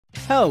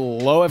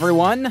Hello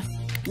everyone!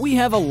 We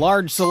have a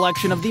large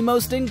selection of the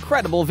most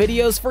incredible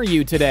videos for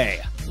you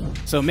today.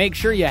 So make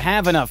sure you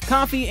have enough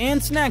coffee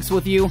and snacks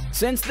with you,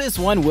 since this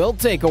one will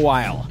take a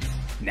while.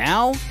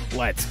 Now,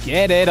 let's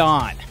get it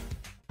on!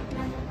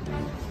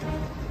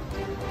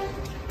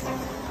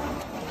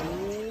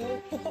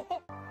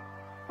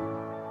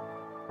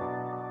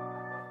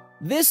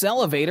 This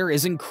elevator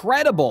is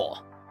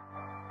incredible!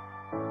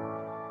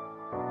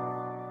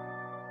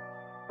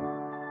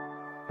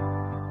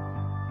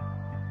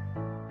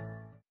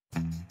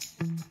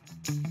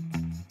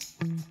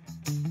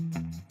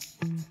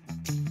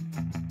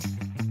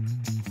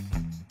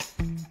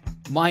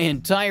 My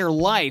entire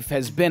life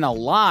has been a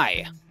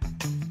lie.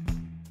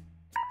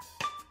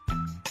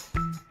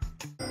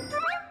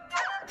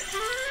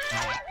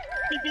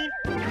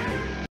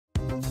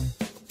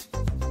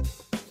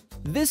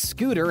 This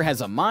scooter has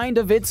a mind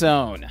of its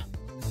own.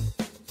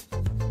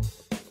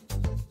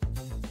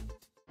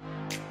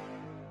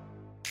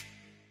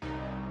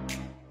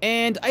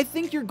 And I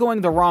think you're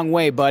going the wrong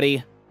way,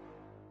 buddy.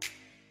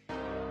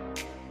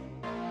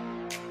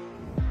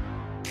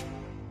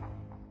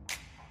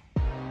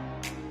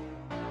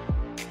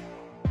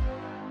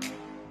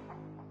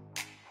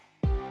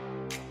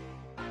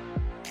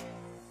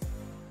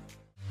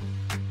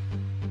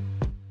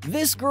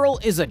 This girl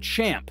is a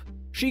champ.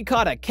 She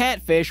caught a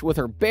catfish with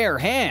her bare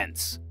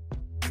hands.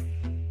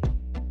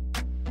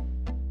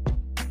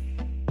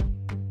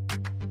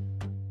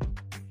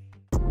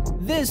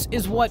 This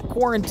is what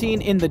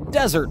quarantine in the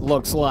desert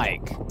looks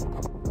like.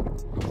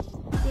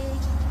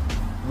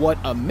 What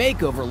a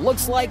makeover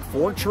looks like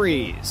for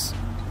trees.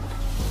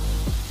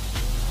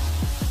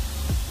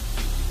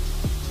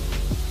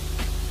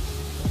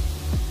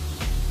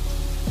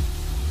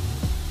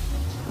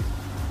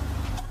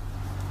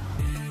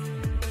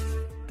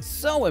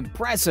 So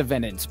impressive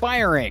and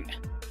inspiring.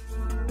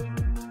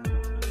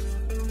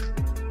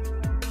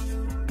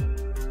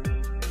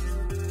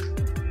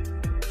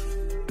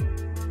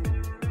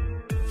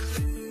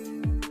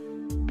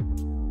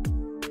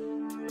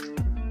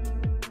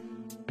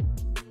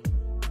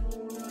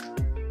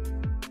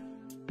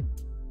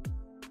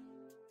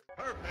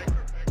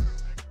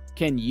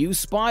 Can you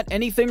spot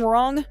anything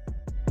wrong?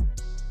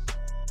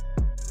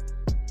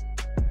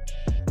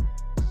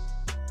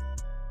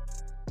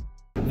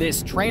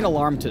 This train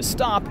alarm to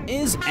stop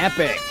is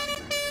epic.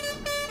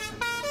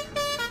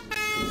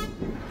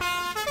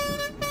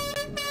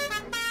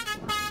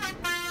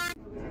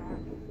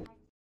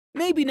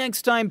 Maybe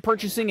next time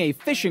purchasing a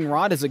fishing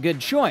rod is a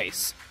good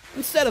choice,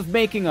 instead of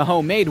making a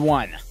homemade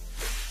one.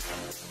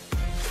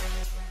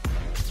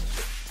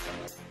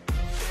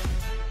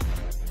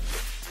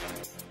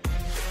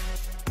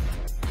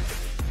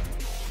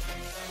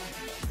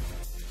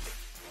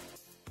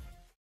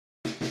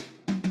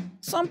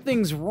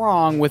 Something's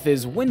wrong with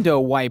his window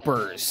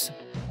wipers.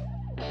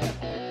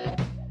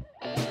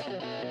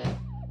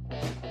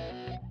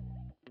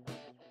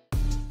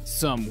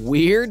 Some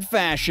weird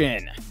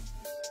fashion.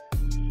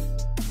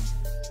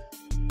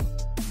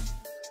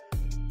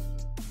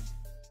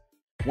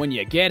 When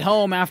you get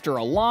home after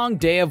a long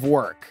day of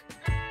work.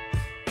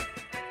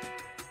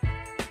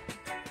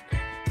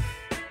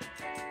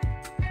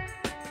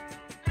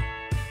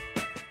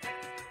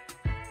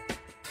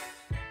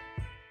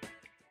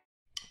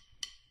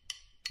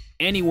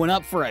 Anyone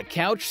up for a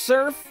couch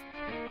surf?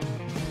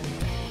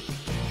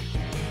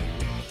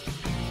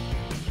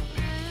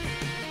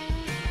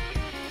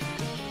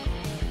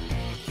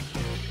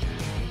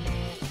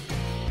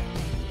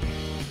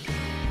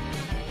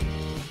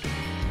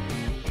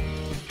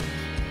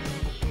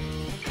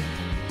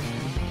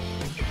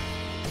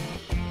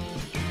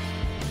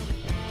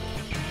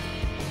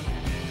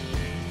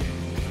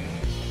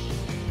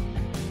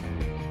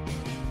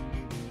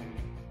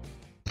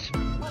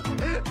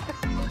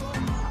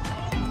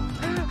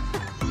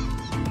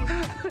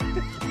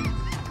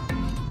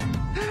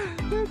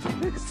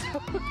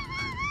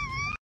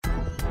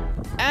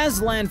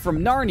 Aslan from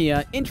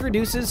Narnia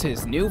introduces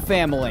his new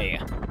family.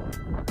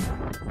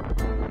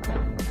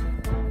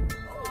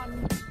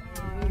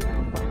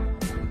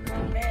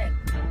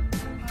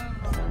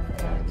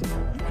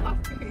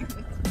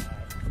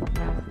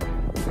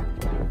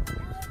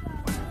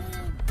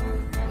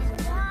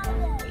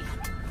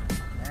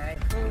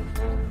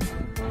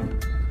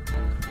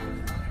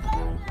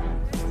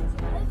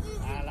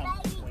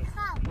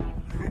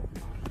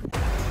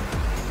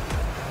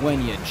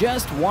 When you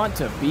just want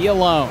to be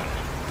alone.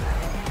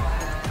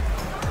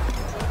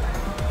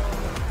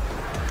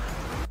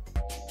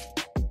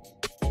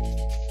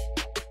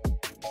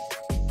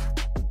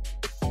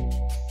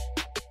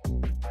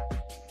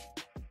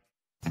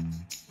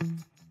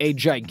 A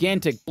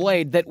gigantic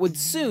blade that would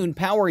soon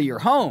power your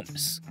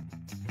homes.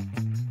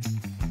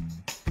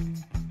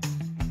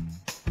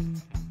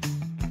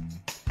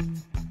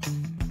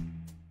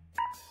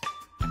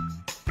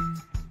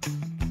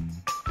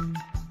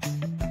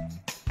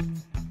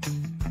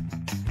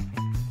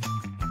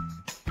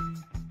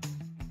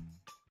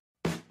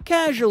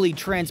 Casually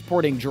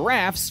transporting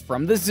giraffes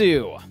from the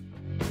zoo.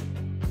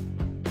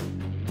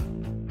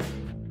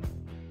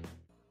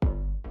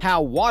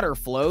 How water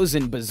flows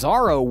in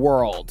Bizarro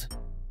World.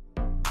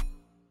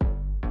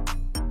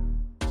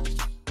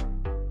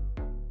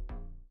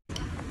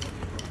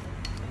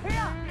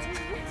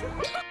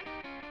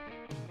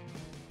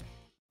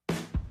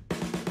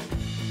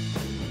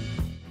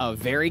 A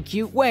very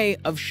cute way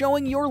of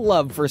showing your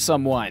love for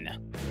someone.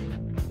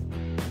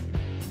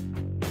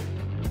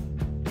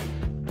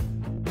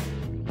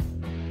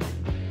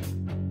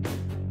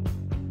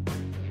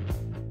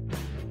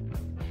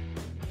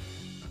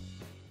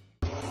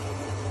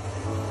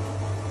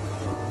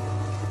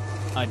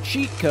 A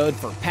cheat code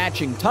for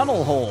patching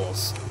tunnel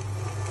holes.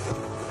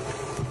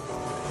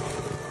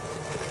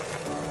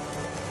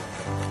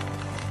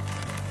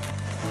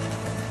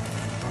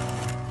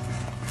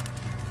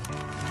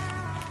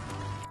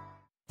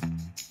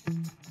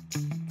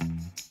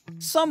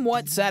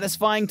 Somewhat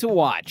satisfying to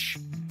watch.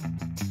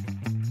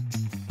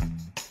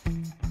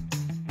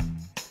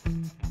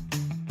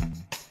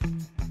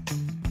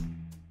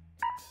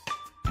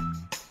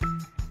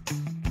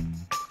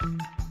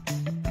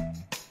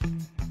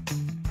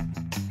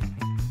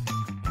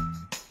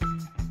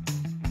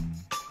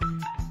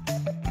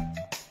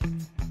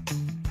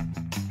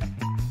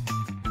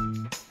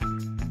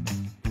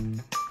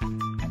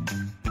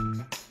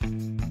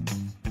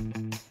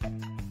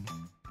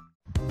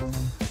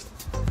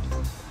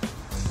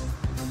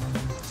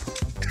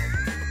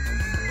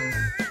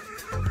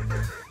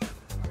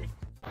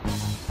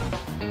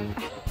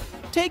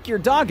 Take your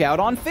dog out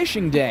on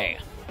fishing day.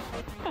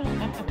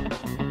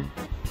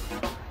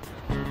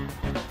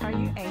 Are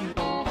you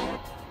able?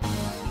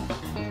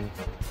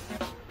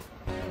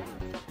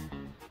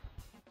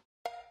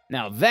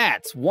 Now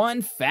that's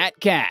one fat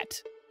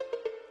cat.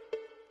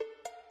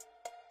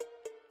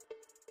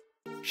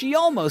 She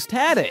almost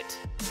had it.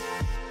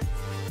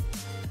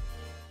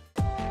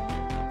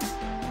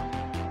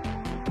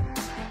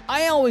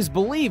 I always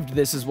believed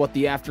this is what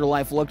the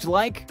afterlife looked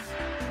like.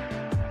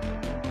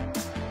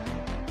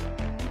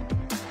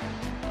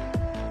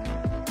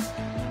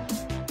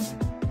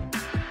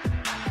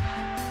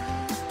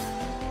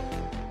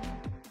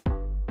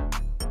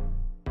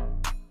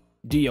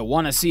 Do you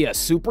want to see a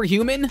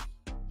superhuman?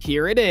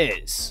 Here it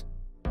is.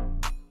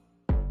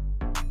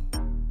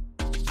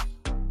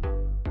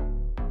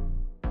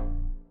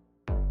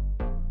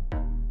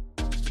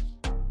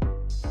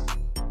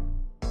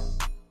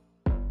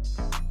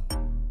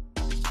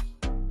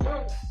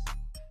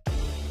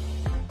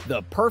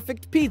 The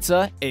perfect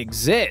pizza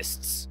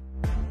exists.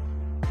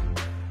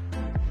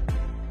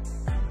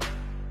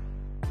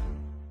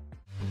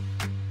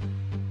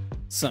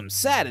 Some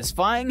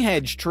satisfying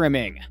hedge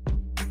trimming.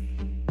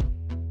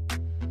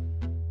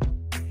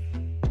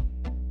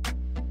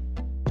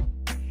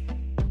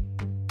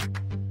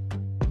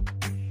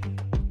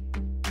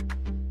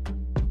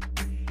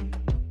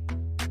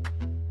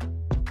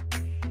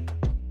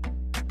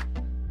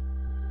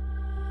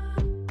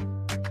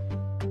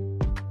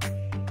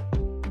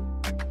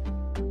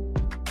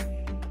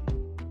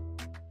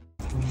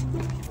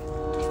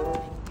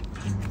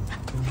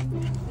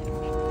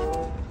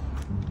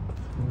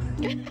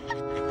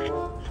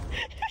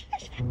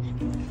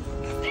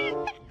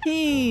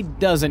 He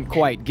doesn't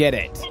quite get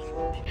it.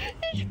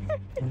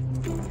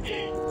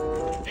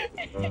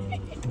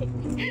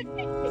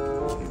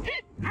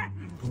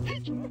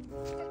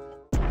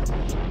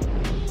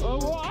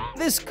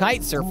 This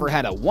kite surfer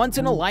had a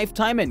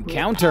once-in-a-lifetime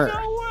encounter.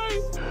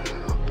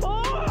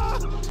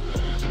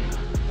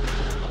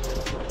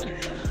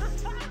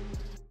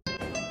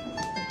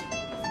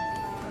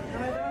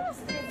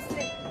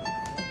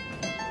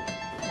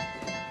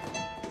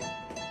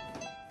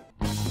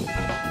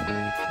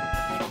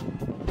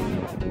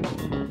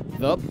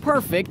 The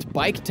perfect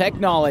bike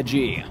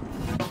technology.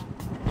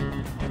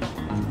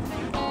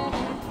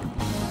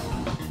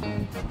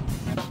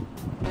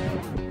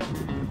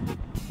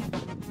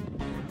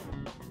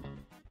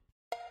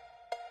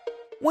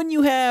 When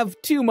you have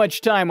too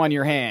much time on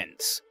your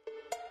hands.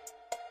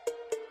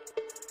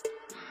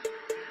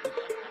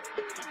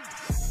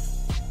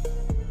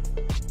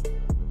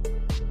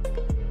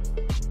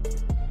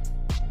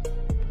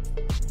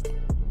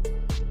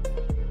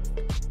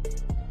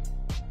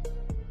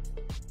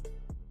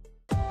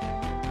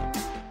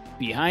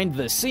 Behind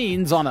the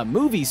scenes on a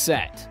movie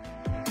set.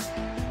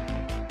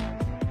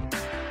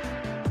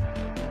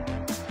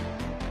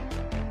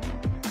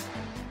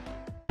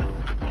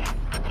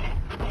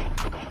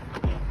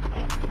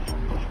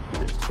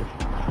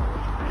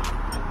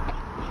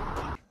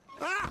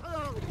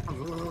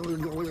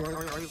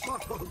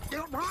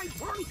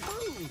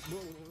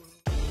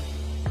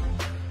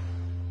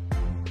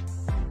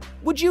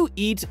 Would you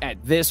eat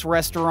at this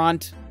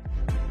restaurant?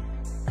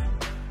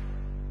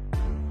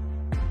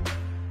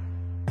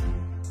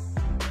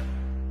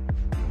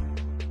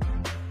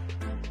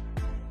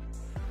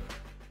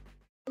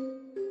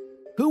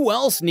 Who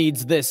else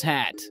needs this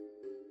hat?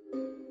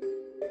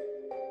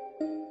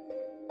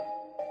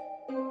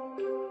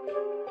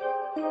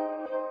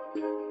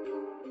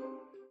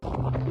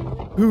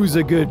 Who's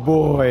a good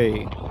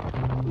boy?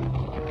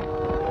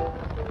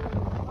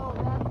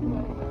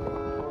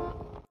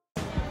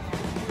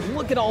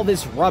 Look at all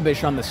this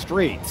rubbish on the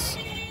streets.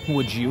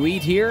 Would you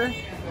eat here?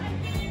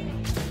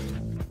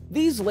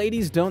 These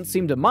ladies don't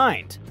seem to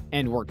mind,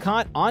 and were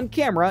caught on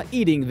camera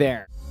eating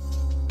there.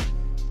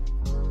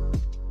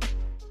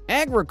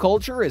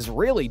 Agriculture is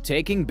really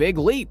taking big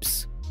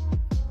leaps.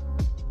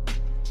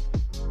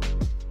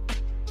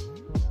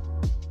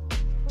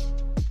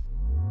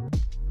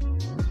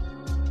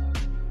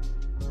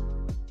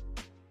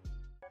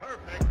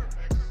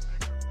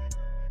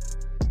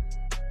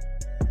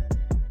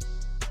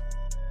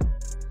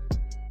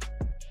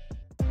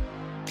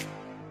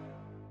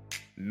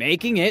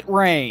 Making it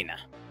rain.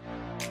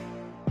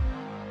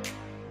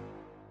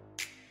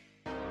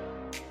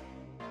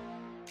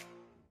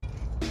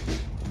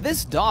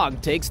 This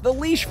dog takes the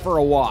leash for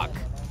a walk.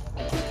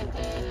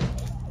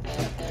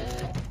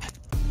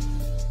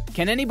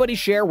 Can anybody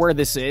share where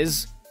this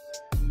is?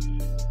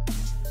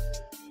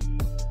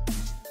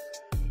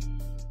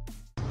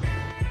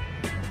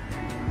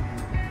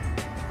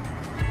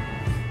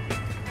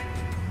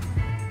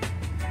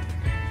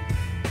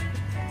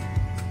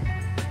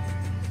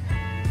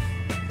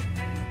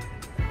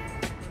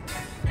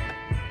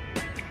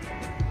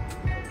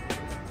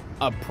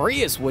 A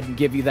Prius wouldn't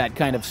give you that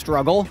kind of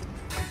struggle.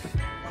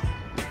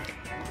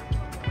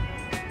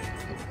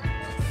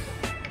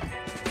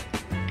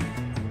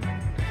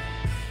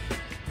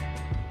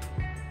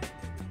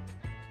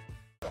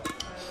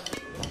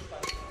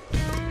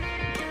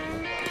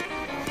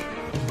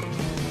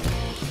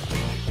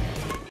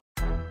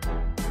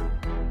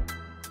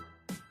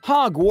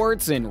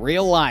 Hogwarts in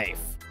real life.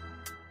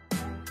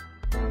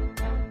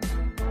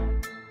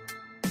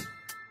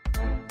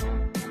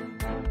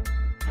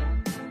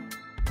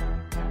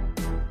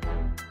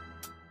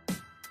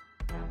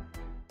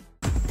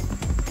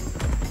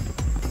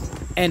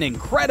 An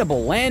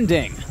incredible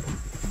landing.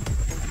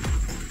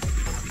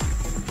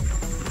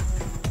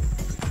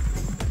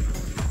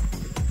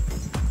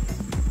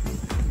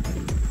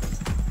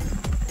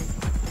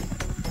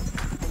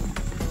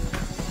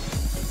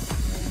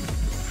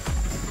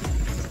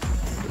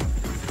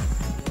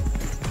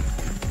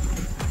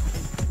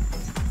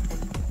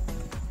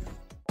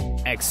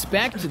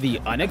 Expect the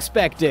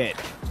unexpected.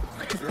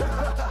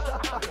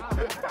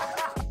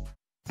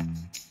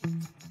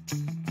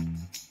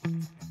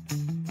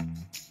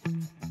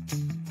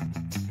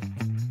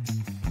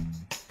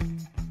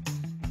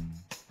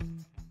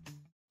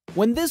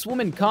 When this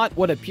woman caught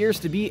what appears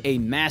to be a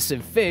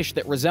massive fish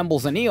that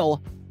resembles an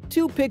eel,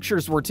 2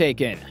 pictures were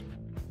taken.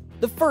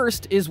 The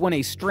first is when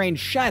a strange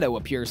shadow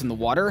appears in the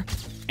water,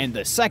 and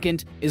the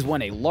second is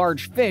when a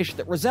large fish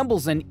that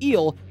resembles an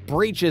eel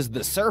breaches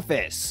the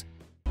surface.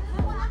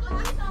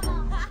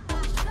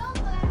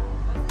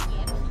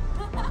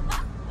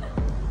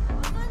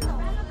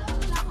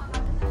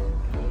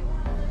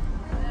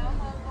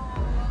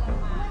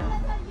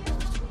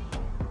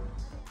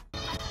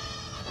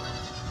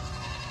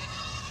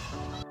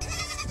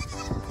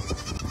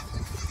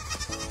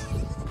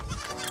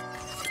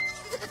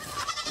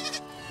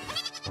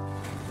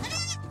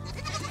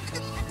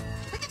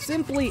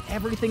 Simply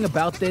everything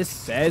about this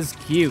says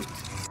cute.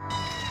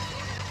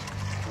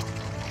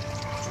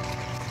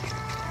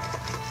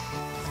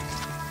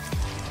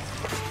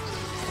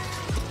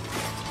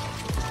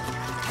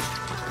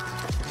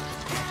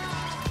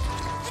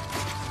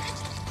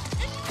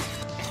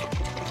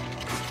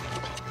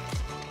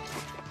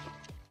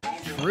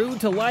 True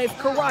to life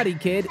Karate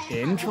Kid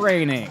in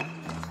training.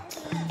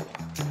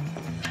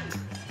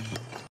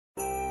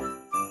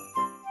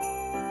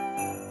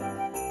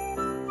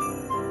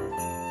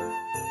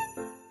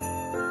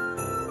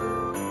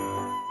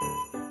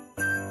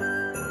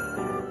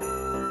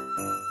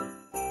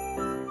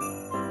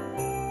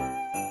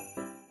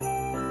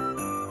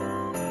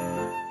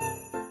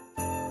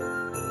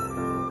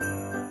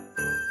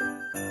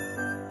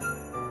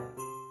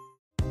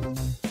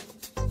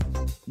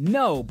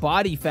 No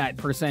body fat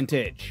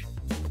percentage.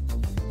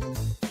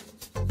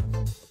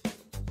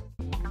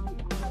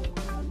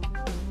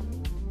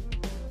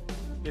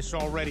 This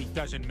already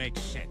doesn't make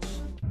sense.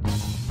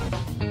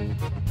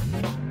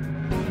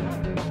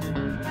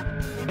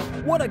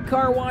 What a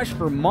car wash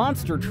for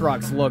monster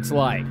trucks looks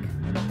like.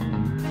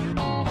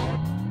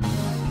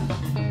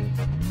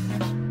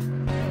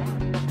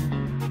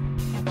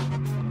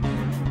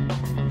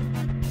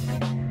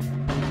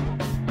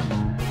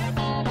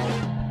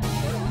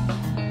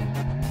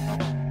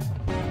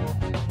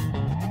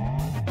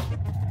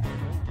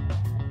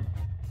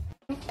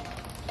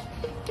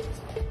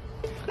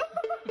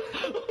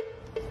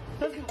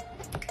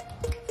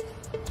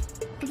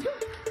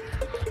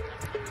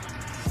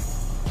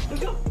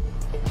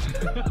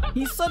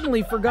 He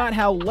suddenly forgot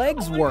how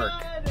legs work.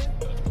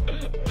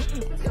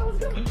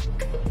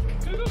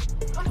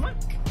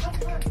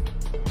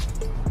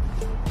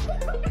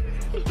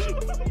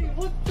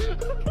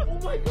 Oh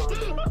my god!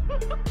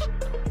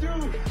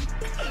 Dude!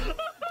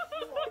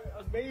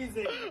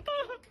 Amazing!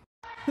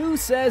 Who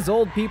says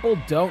old people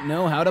don't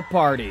know how to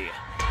party?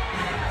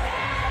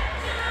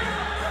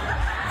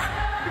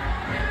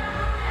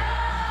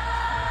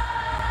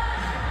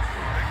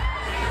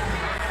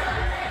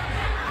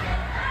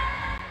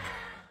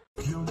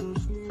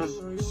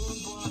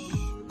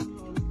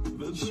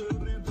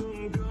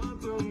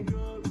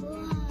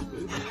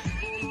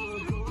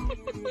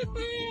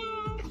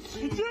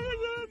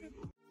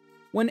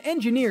 when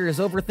engineers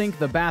overthink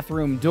the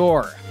bathroom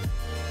door.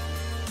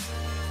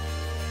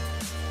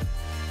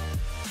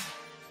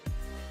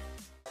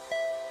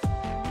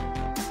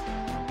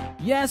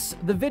 Yes,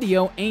 the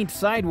video ain't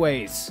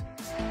sideways.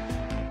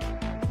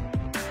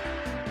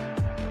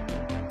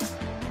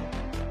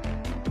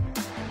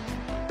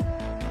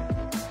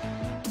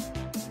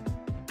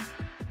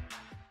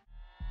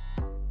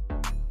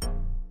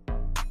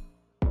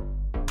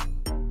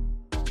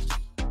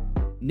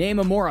 Name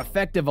a more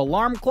effective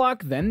alarm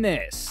clock than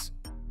this.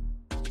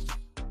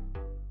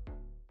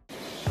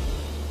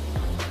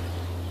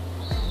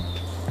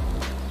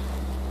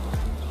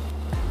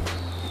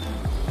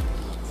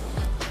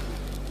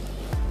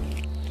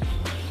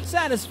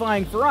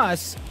 Satisfying for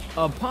us,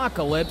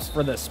 apocalypse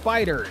for the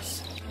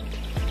spiders.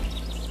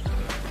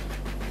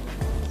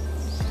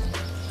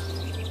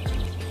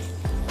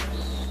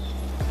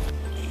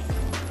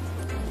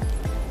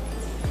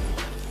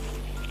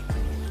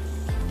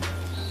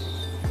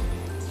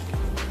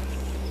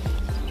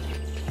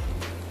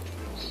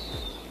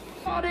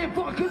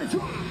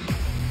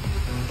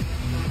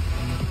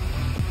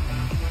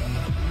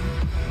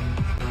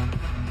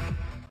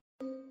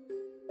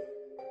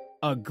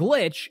 A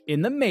glitch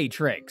in the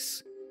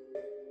Matrix.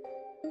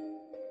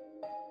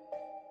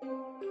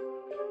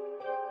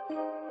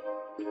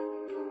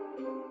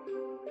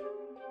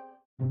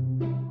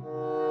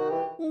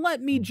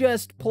 Let me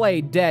just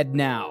play dead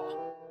now.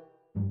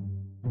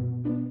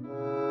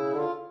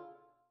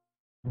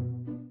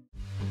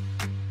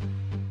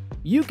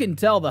 You can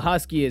tell the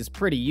husky is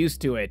pretty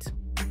used to it.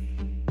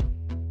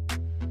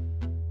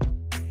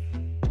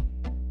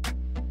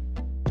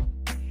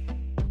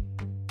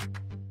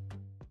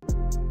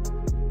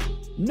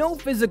 No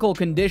physical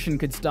condition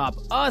could stop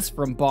us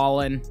from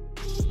ballin'.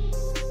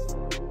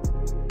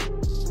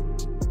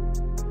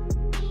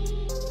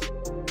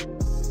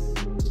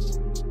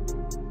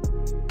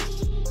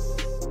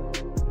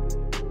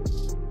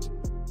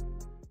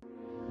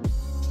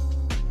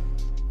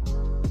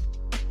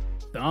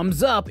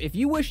 Thumbs up if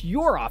you wish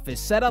your office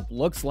setup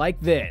looks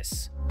like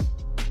this.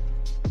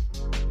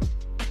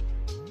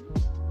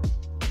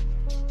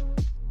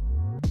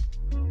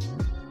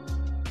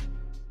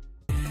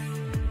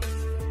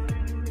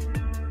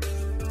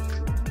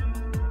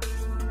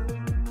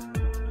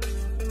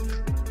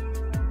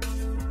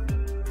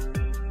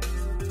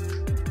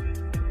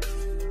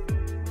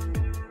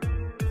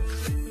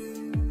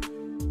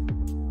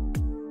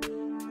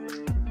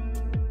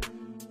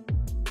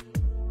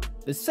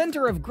 The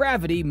center of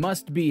gravity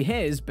must be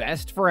his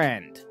best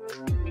friend.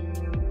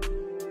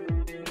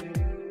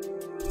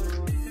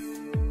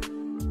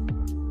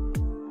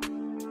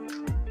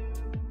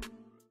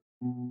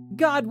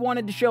 God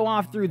wanted to show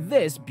off through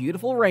this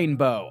beautiful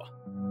rainbow.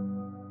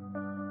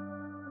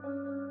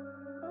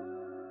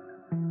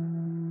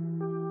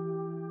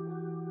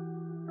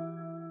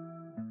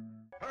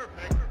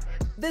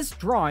 This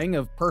drawing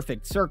of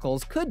perfect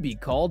circles could be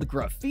called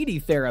graffiti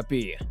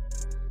therapy.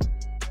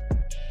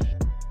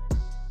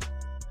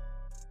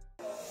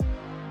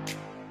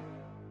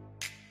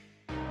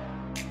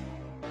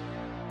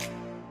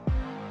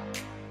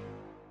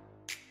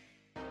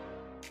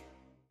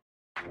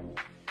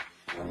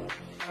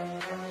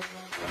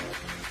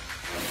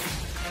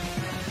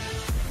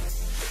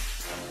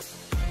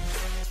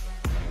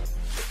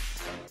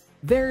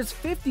 There's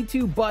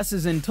 52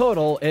 buses in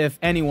total, if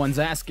anyone's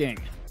asking.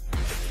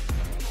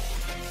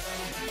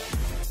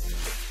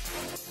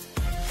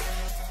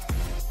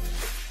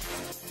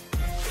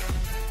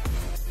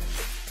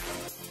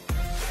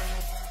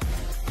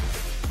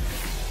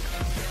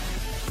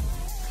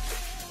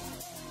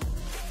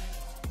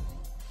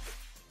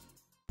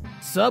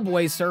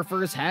 Subway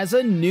Surfers has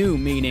a new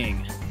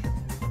meaning.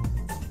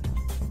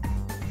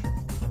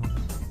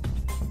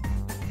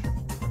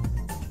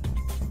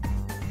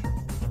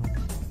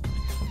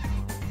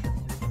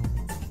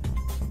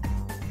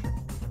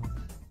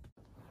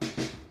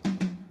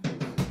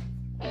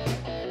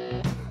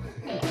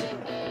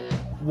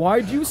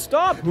 Why'd you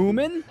stop,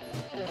 Human?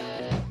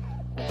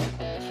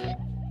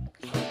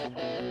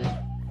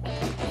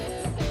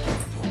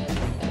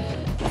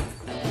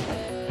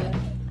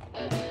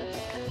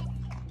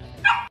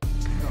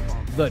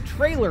 The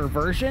trailer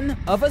version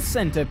of a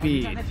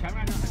centipede.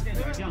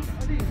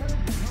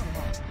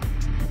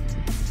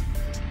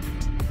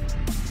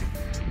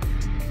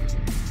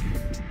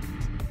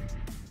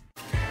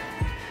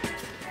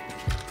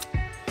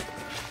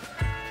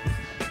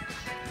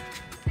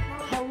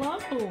 Hello.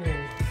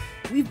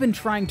 We've been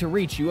trying to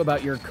reach you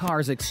about your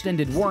car's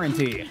extended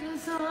warranty.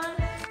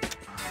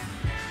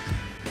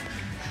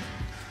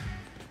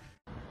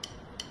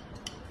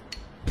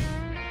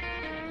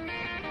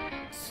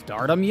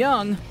 Start 'em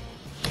young.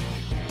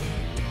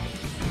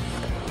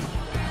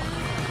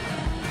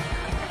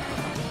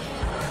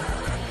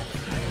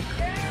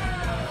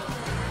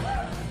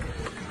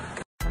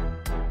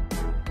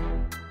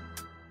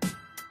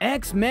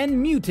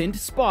 X-Men mutant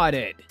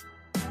spotted.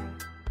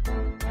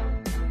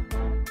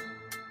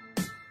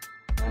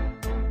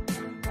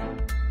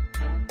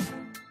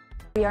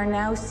 We are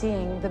now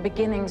seeing the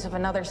beginnings of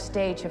another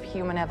stage of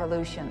human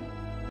evolution.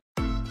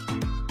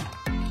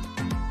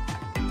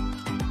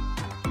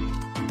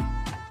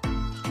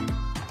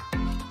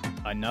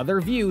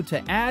 Another view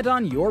to add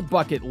on your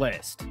bucket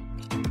list.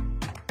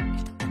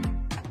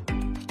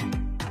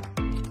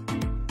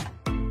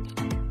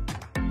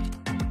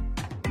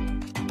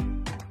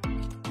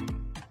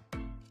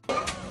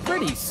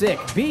 Pretty sick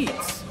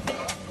beats.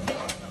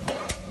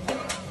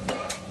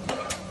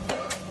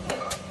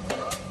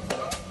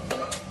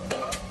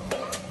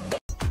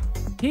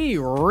 He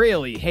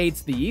really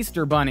hates the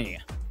Easter Bunny.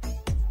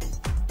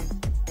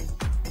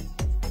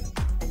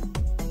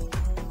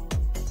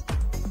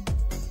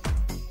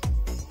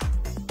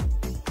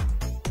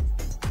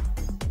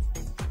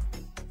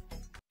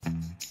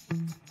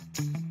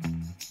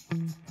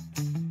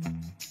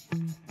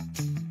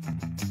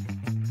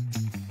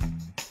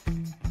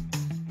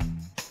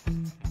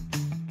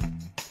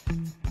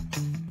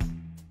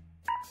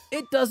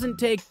 It doesn't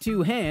take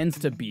two hands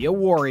to be a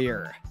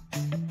warrior.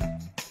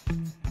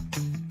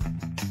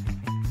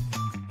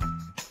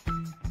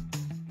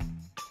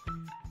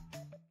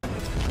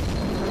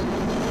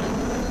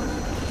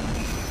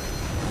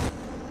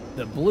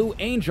 The Blue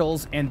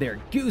Angels and their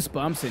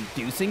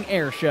goosebumps-inducing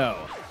air show.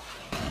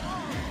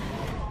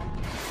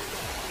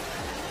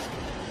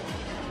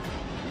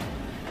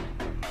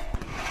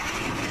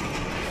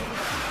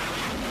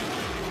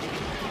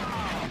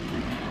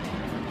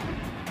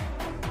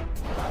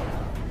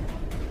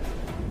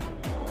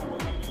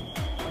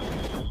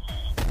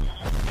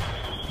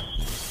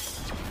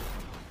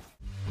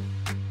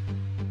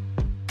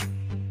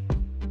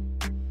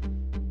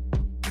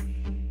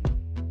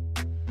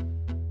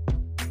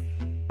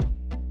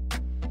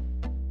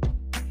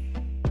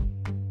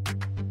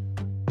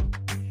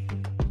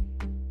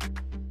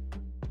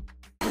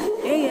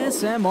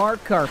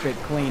 ASMR carpet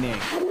cleaning.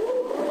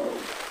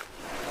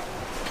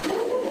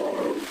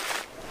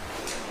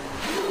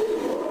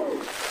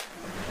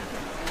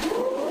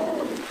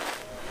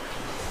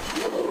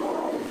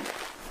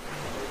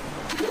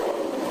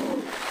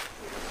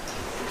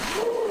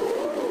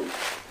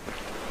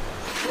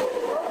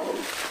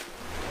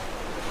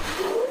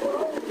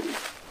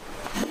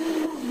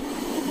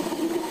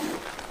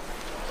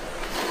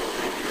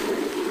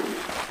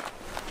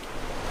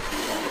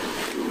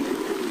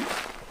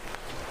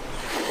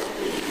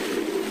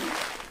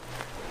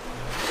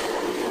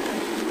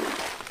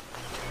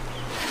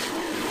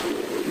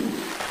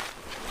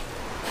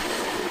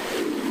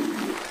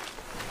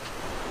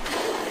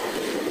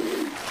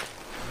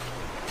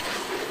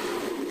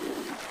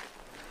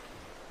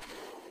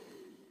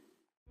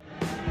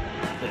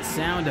 The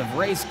sound of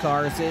race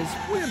cars is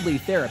weirdly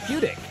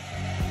therapeutic.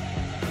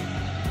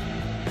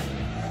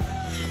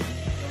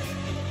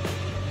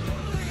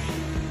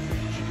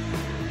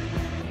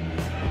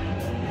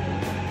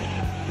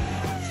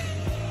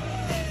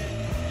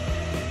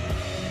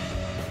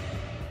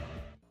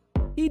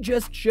 He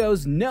just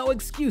shows no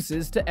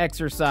excuses to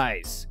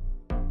exercise.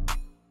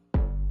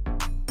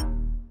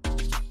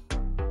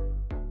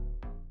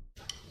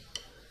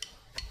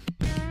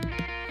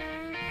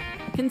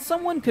 Can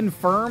someone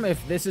confirm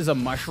if this is a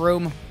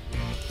mushroom?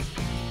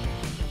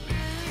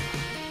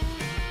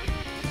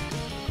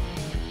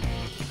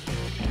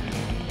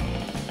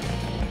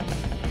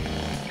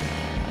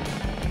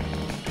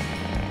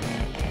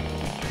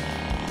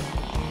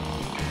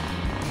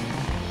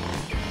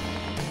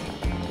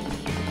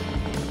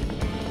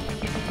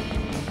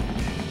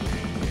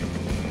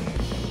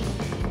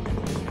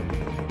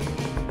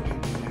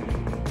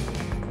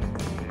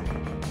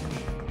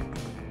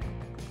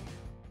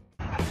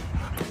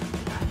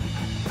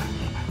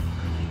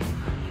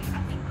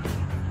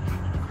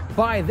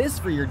 Buy this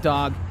for your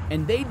dog,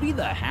 and they'd be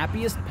the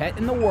happiest pet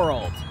in the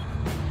world.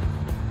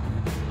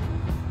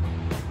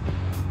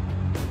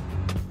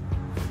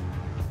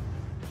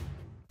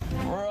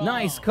 Bro.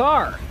 Nice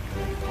car.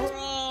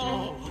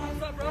 Bro.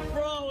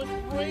 Bro,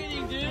 it's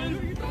raining,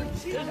 dude.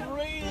 It's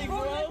raining,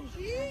 bro.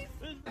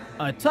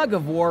 A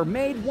tug-of-war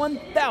made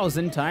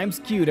 1,000 times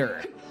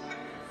cuter.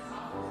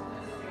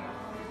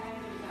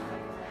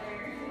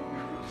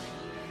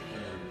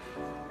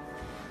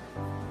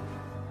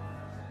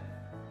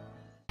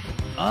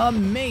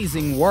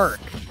 Amazing work!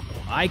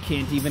 I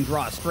can't even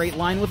draw a straight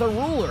line with a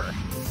ruler.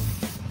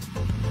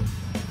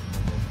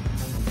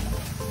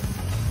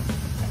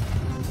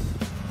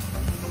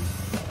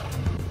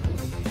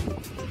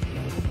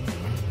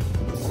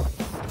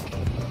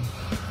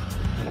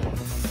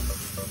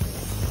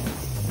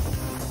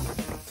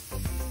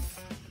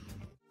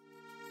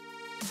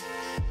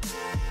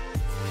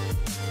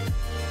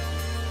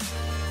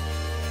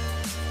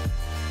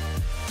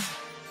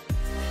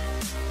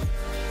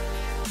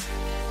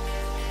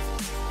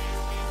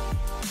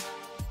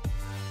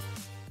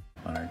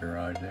 Our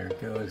garage, there it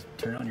goes.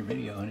 Turn on your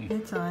video, honey.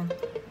 It's on.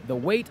 The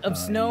weight of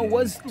snow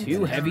was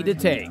too heavy to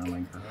take. Oh,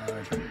 my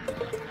garage.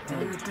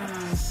 There it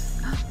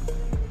goes.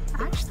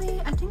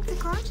 Actually, I think the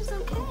garage is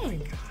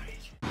okay.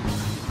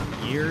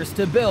 Years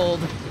to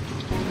build.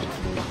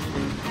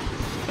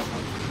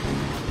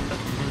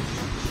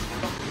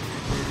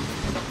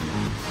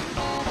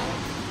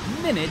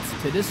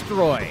 Minutes to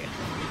destroy.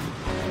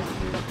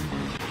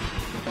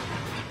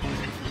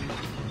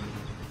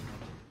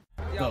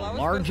 The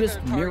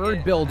largest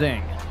mirrored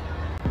building.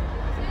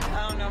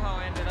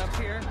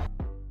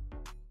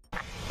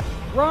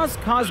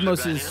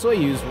 Roscosmos'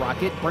 Soyuz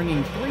rocket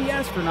bringing 3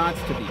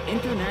 astronauts to the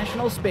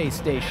International Space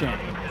Station.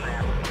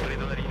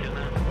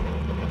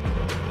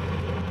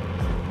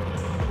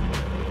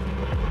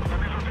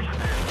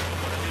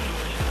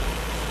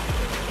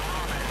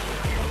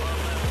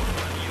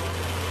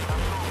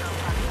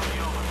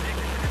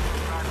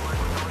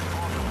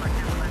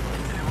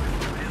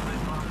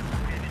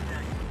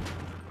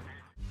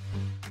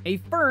 A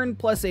fern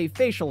plus a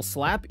facial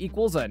slap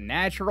equals a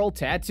natural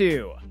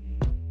tattoo.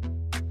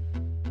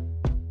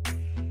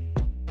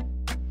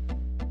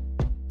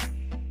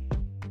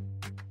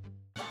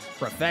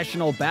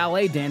 Professional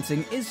ballet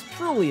dancing is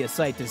truly a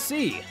sight to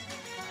see.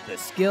 The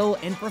skill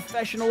and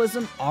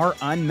professionalism are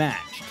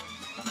unmatched.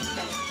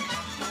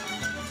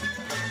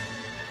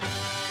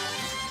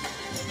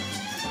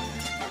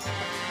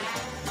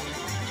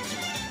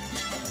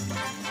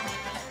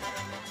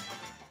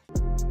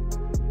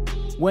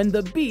 When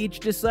the beach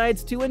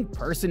decides to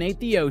impersonate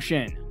the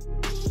ocean.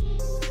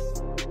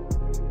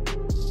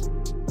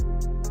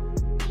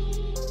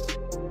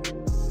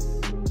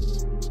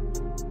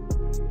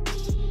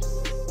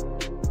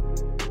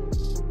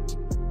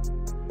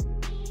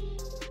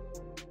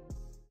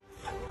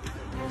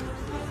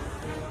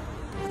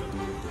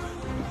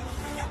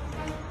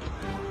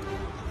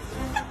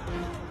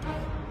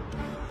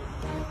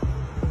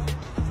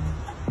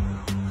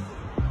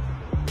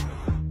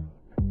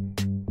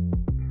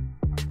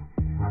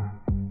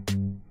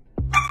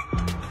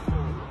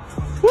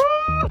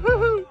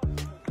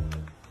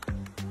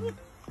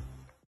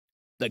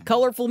 The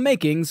colorful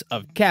makings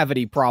of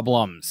cavity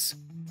problems.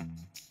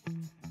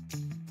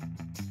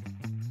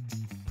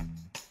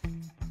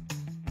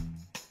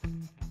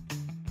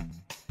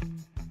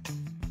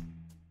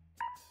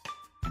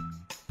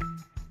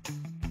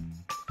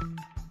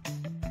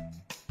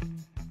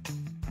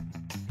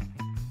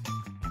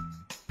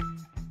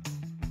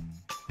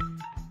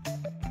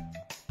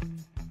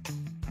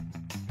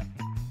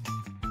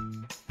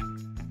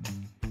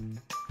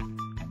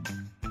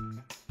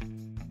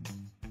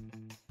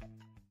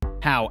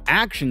 How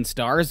action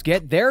stars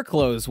get their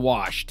clothes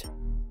washed.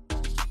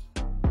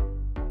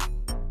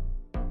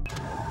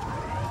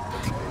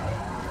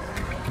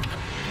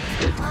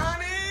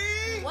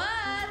 Honey!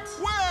 What?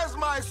 Where's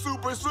my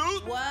super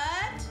suit?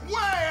 What?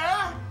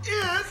 Where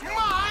is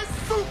my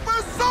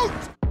super suit?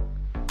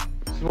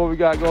 This is what we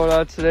got going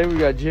on today. We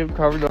got Jim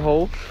covering the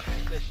hole.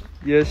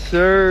 Yes,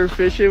 sir.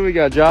 Fishing. We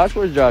got Josh.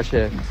 Where's Josh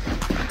at?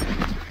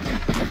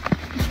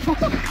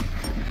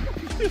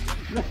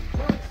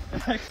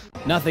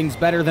 Nothing's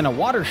better than a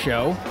water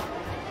show.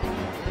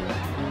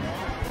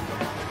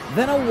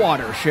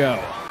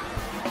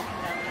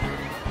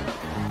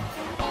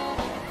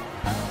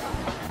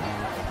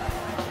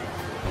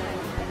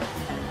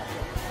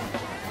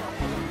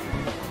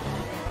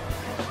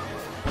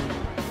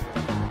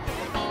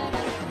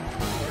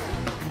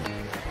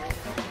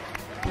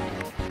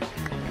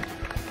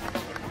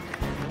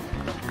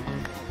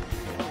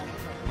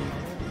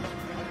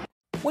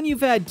 When you've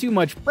had too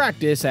much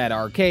practice at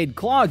arcade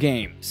claw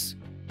games.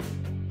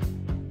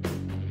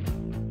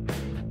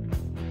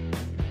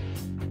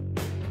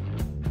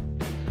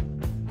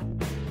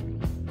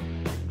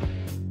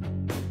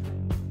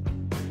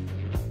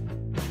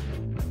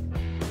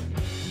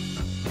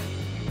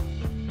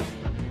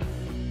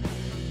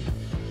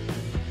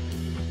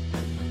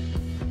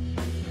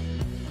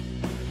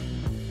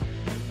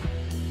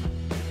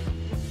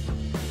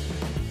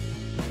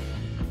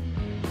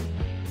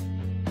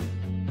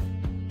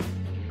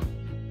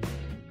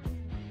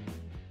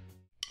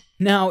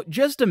 Now,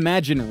 just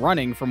imagine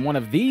running from one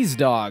of these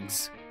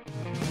dogs.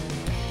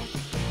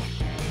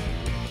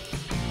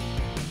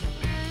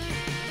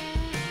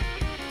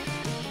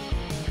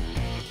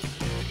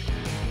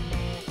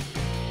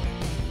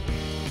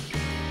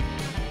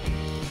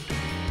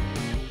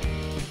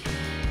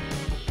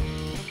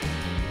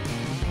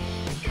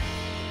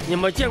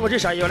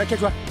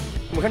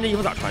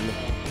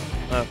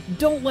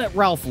 Don't let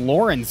Ralph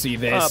Lauren see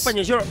this. 半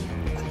截袖，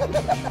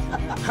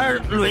还是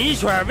轮一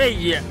圈卫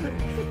衣。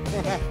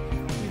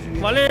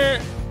完了，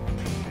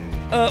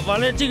完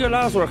了，这个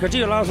拉锁和这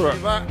个拉锁。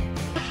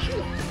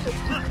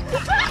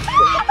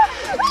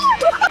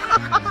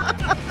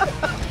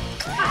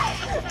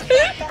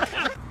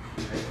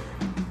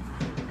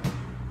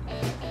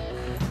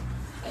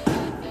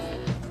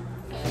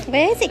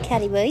Where is it,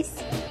 Caddy Boys?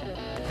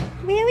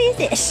 Where is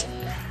it?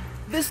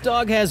 This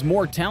dog has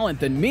more talent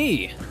than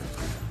me.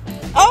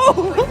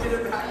 Oh!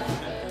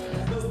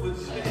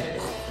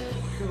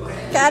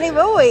 Caddy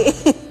Boy!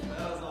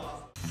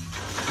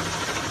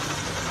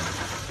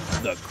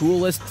 The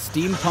coolest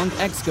steampunk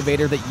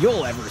excavator that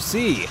you'll ever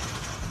see.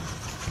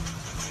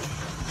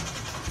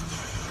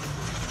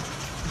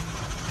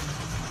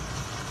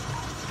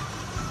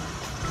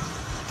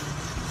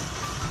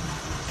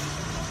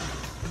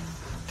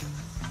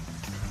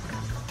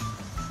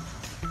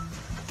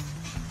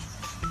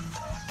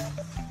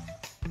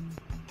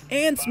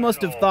 Ants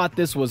must have thought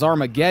this was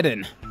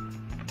Armageddon.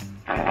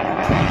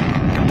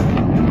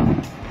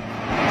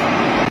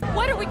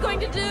 What are we going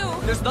to do?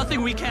 There's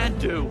nothing we can't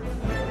do.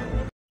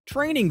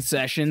 training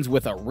sessions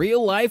with a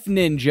real-life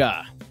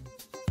ninja.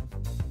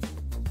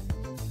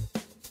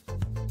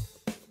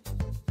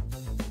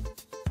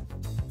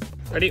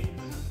 Ready?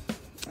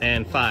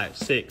 And 5,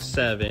 6,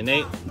 7,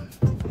 8.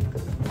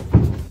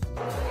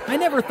 I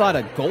never thought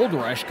a gold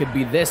rush could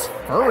be this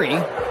furry.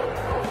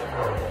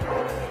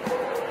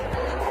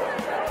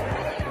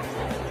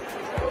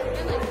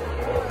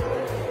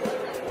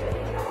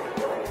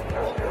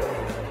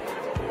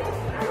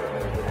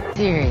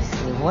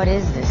 Seriously, what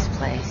is this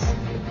place?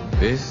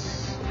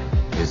 This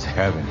is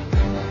heaven.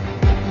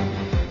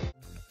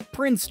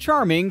 Prince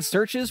Charming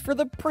searches for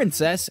the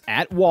princess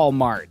at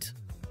Walmart.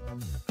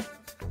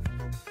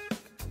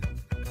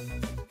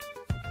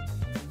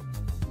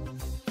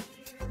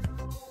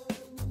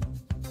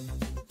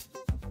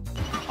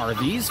 Are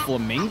these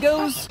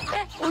flamingos?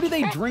 Or do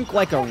they drink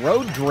like a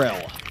road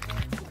drill?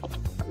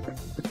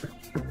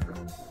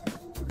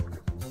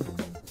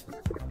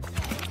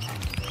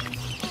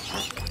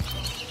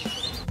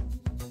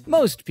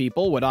 Most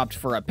people would opt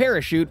for a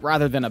parachute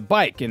rather than a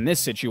bike in this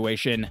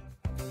situation.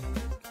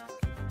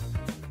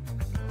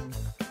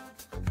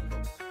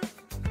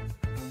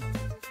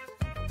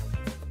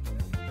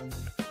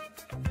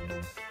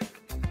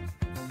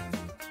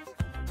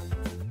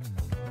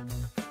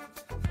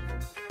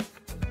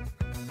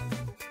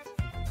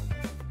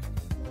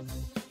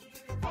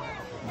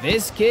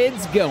 This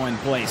kid's going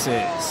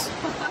places.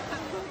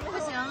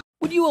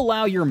 Would you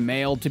allow your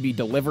mail to be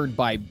delivered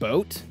by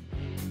boat?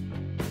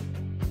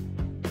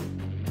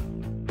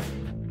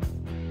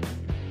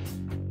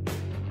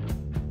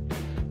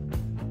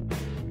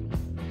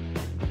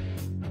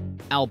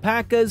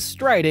 Alpacas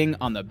striding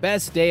on the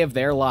best day of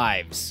their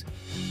lives.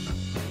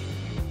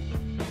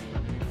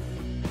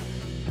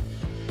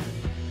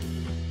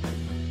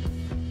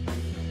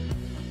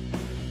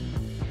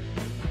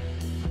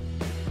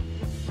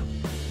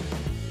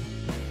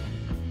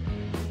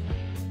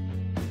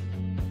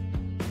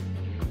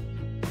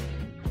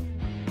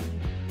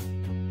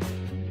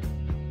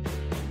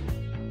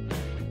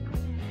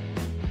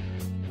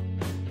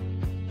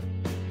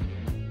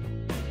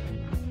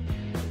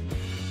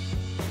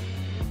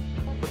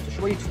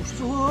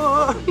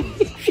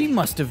 She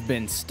must have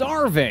been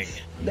starving.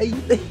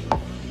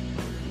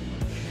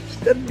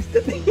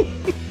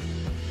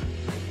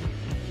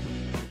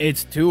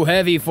 It's too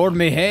heavy for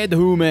me head,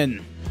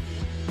 human.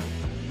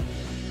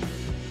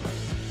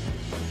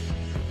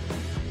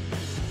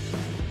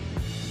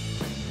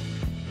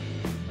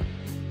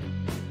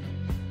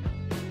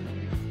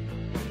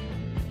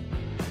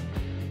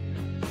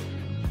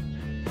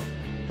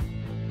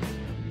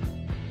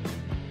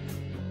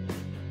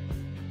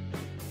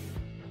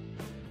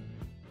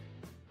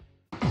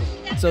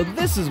 So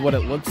this is what it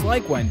looks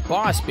like when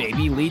Boss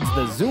Baby leads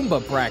the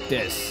Zumba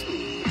practice.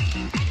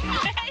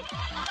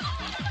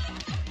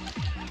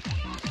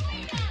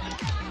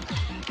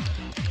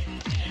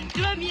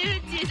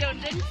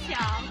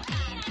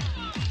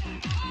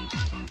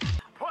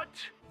 Put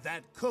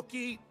that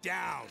cookie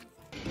down.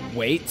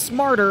 Wait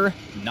smarter,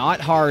 not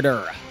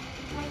harder.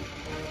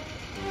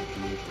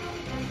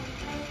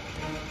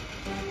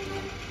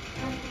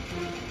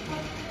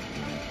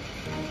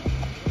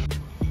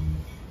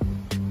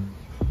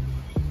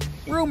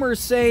 Rumors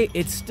say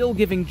it's still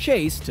giving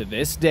chase to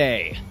this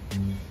day.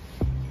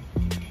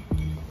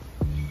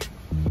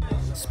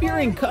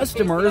 Spearing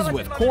customers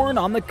with corn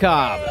on the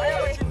cob.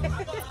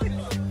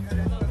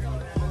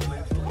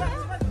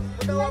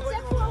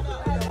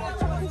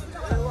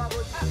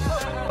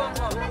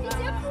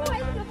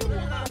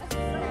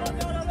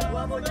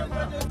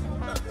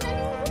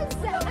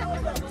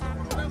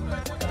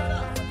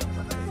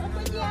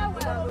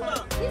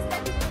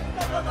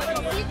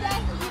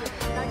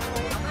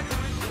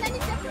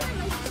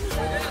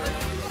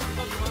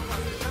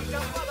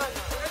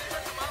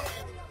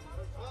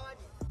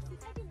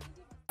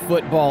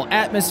 Football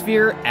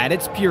atmosphere at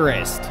its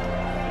purest.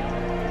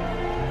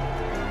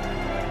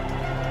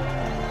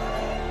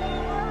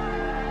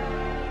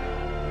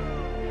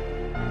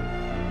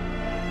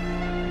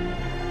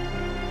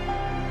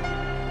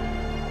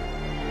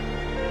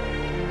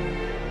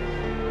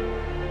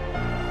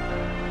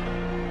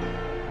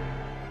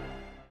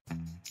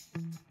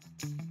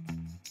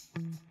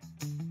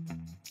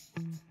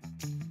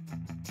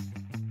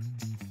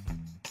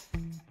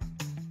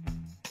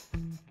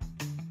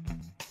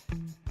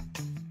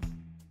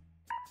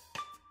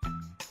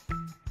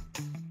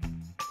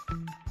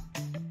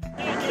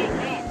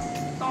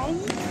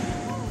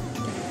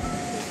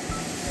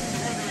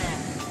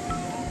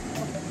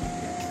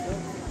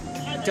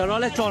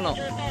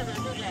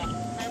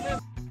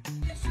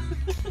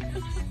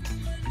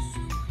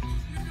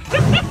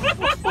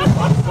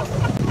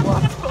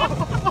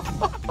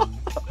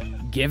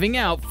 Giving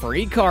out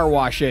free car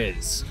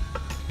washes.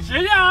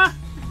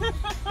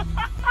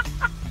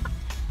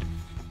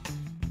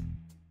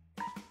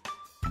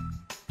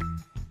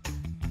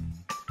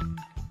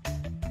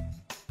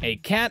 A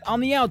cat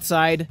on the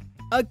outside,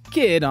 a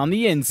kid on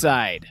the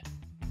inside.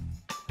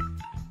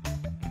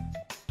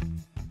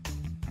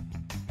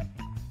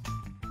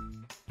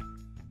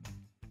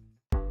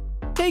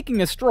 taking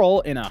a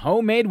stroll in a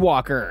homemade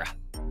walker.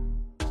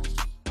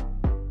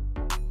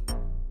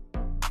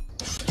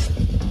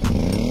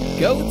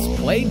 Goats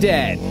play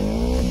dead.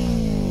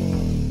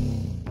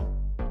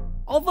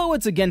 Although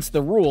it's against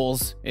the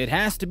rules, it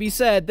has to be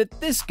said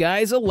that this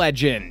guy's a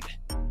legend.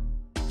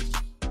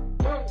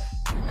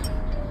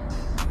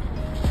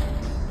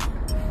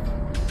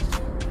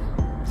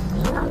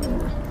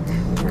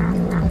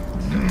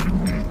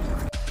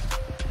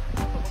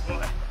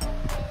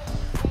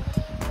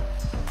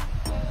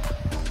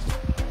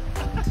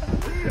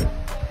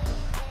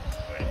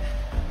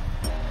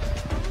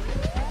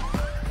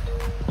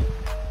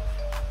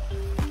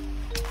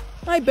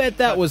 I bet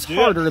that was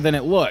harder than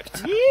it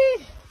looked. This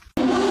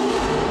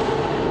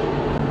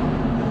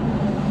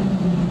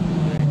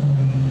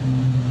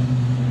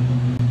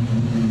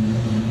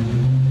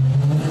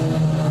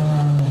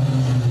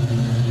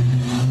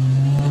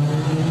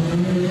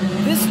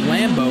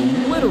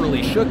Lambo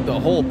literally shook the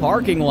whole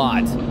parking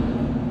lot.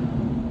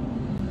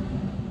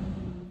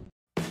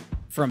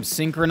 From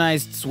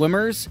synchronized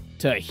swimmers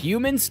to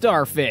human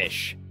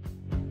starfish.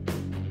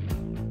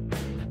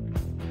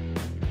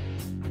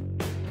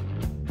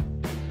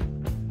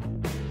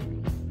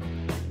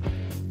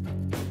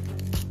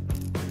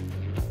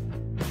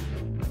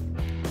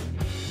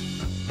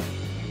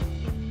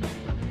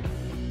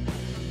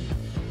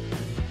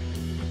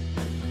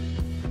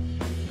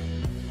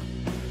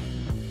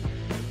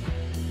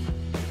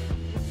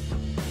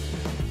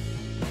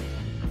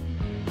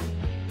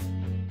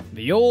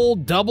 The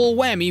old double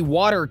whammy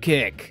water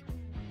kick.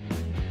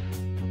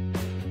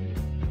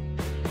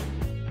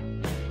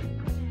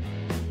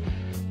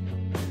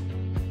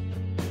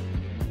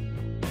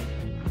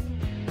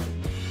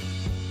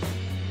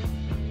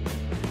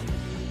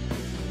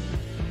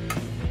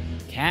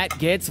 Cat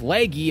gets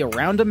leggy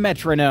around a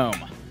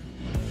metronome.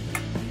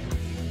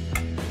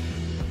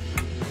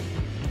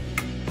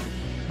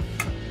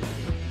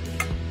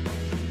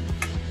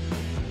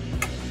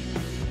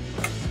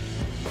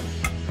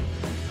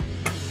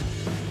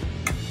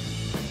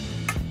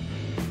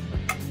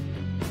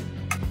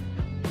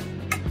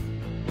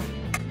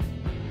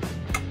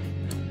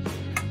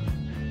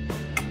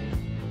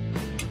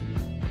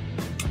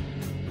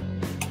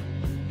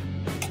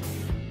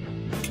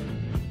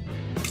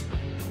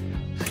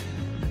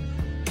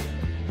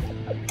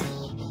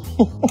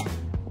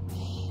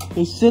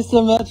 It's just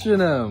a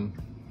metronome.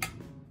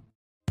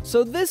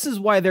 So this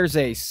is why there's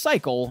a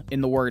cycle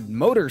in the word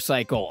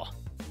motorcycle.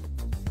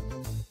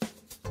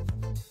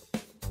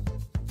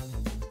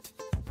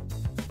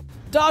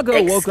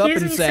 Doggo woke up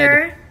and said,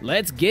 sir?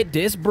 "Let's get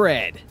this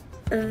bread."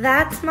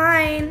 That's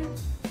mine.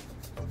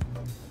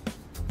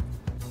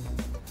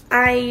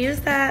 I use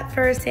that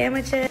for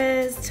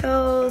sandwiches,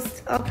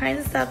 toast, all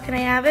kinds of stuff. Can I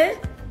have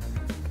it?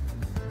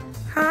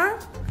 Huh?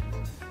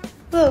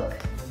 Luke,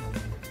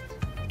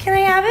 can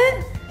I have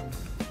it?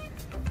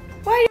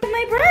 Why do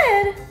my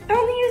bread? I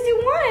only used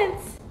it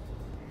once.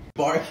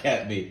 Bark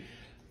at me.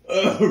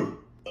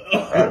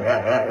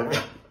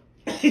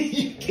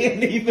 You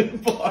can't even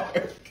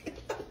bark.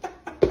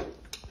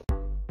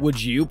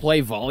 Would you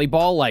play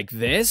volleyball like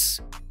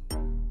this?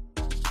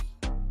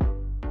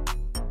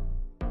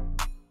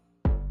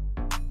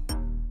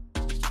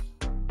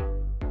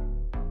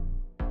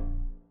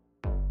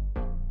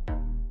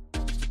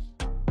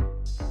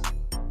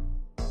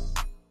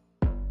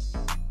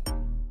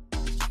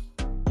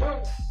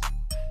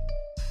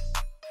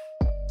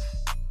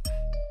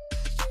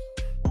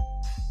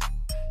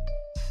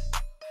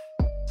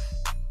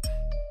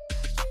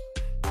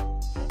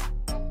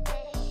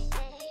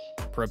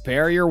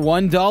 Prepare your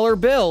 $1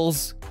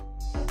 bills.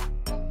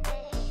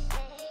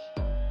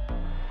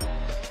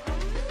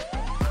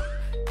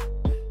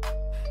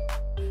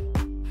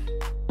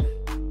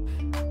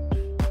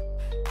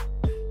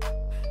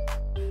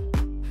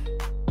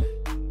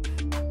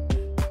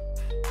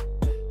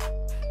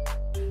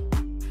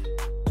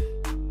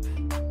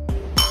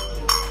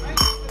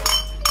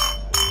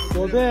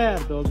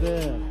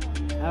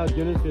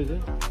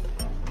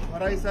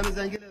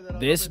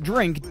 This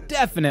drink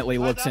definitely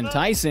looks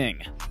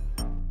enticing.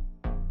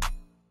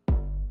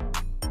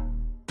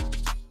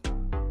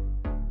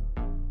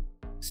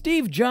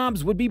 Steve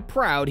Jobs would be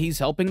proud he's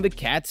helping the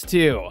cats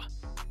too.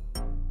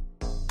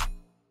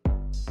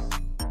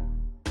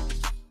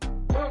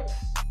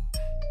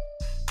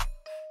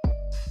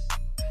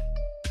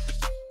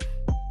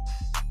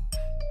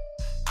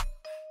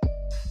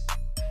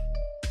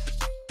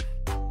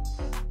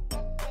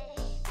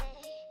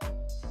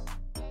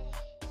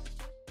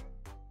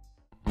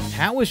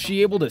 How is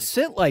she able to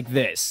sit like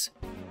this?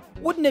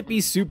 Wouldn't it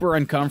be super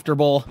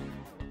uncomfortable?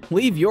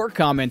 Leave your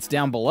comments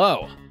down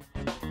below.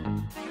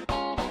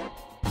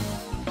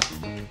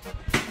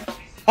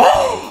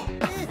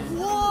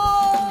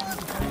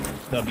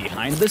 The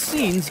behind the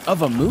scenes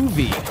of a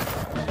movie.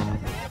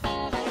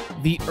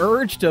 The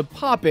urge to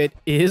pop it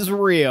is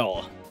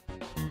real.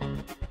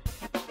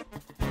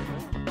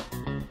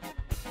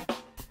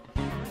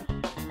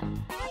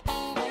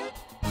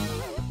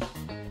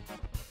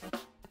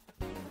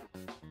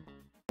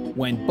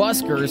 when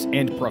buskers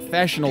and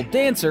professional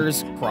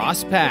dancers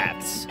cross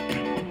paths.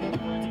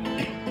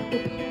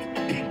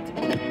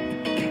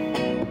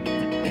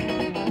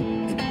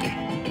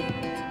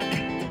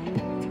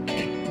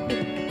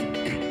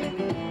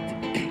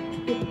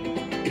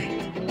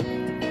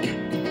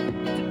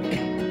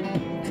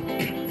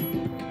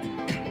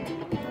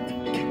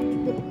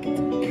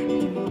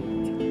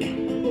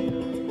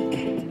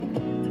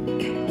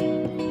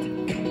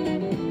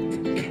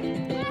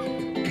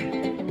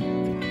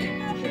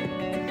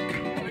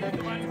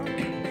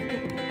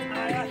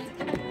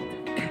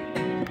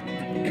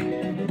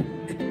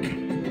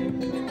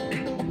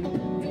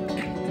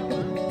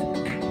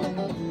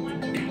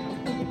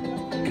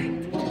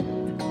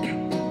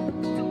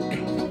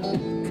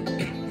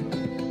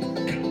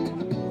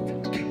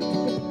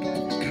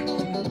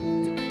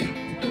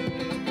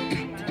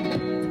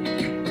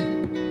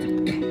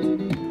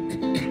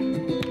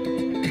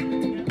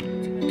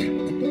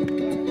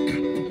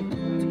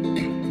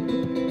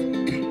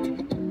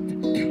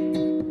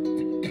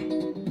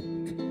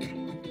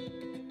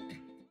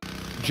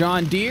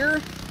 John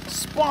Deere,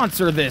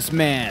 sponsor this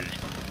man.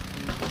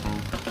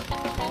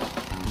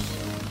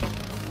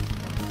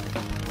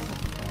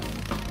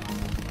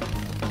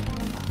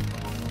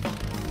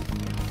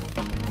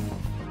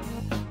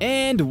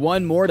 And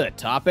one more to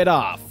top it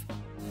off.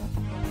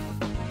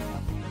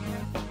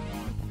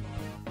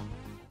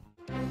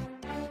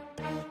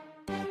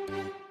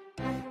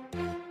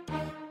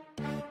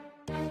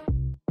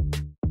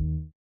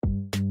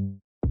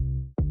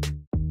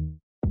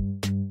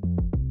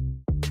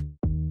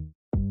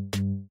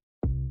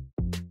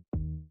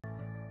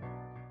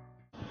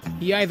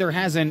 He either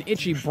has an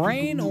itchy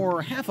brain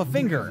or half a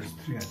finger.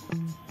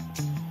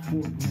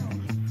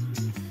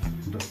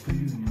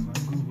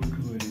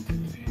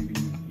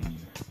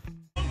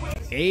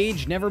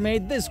 Age never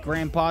made this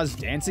grandpa's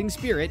dancing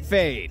spirit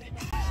fade.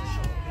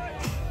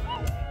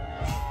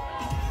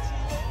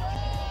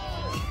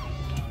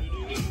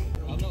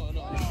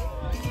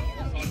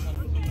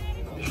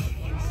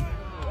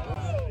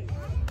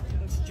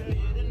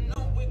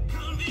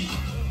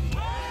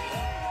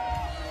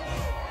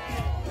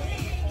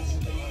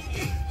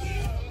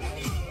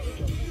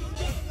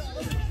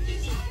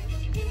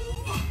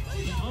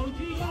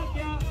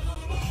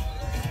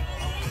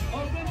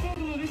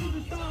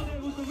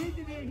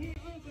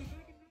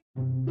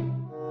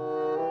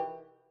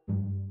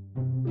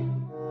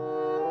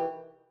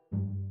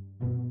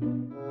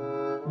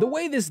 The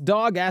way this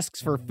dog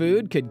asks for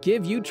food could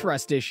give you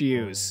trust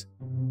issues.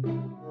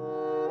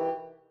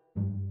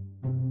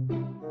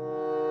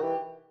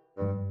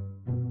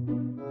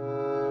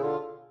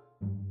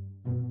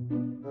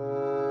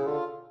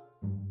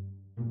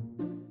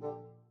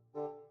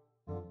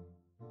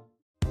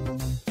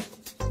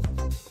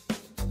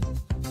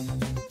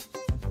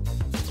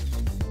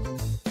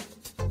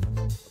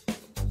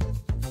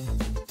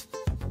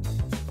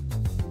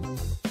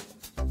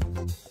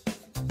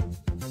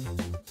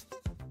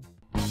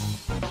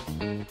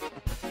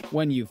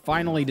 When you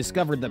finally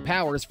discovered the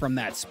powers from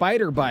that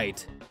spider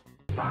bite.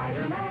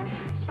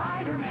 Spider-Man,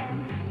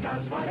 Spider-Man,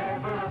 does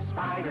whatever a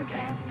spider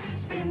can.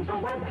 Spins a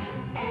web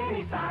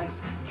any size,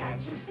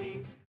 catches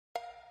thief.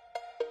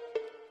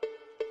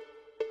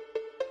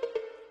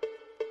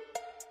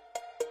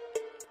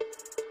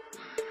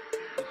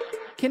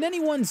 Can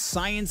anyone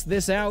science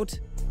this out?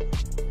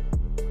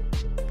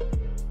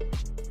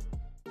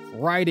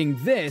 Riding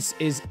this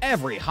is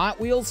every Hot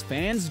Wheels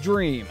fan's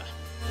dream.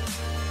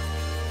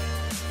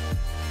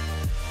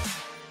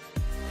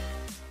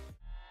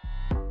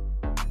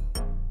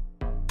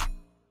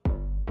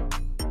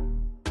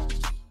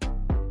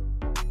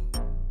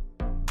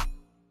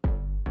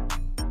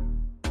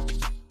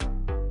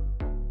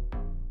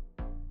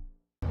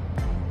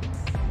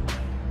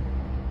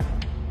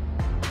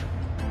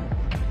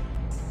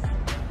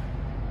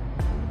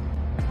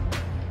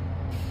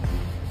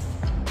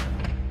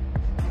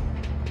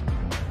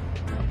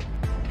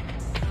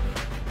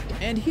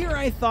 And here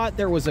I thought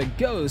there was a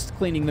ghost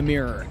cleaning the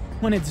mirror,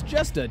 when it's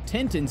just a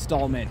tint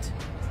installment.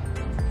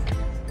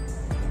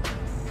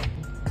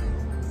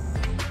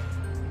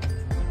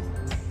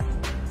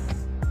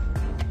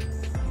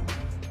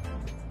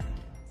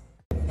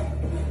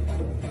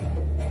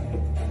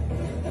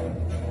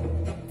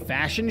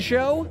 Fashion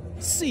show?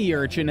 Sea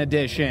Urchin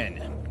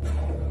edition.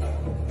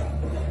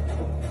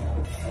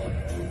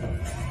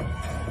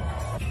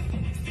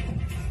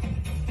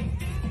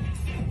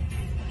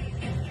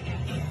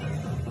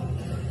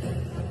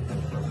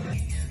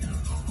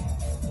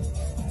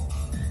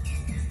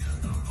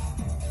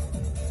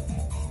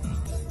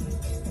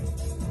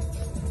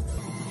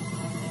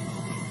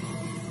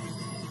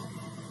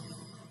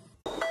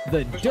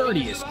 The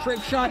dirtiest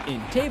trick shot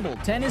in table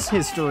tennis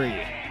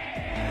history.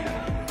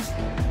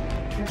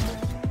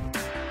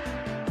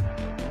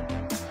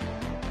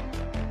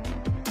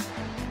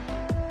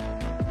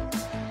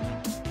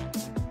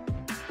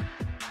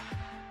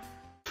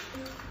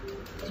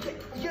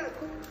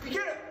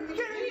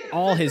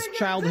 All his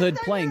childhood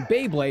playing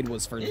Beyblade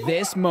was for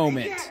this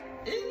moment.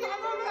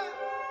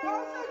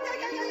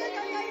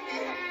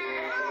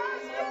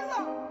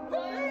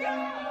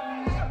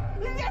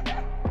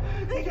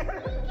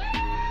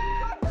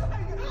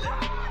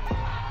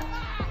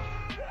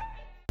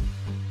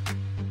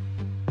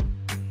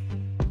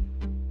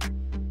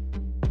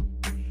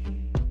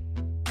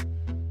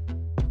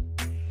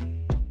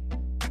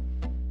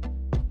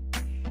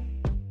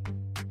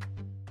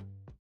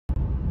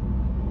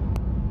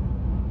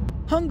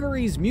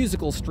 Hungary's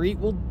musical street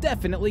will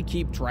definitely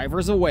keep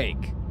drivers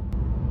awake.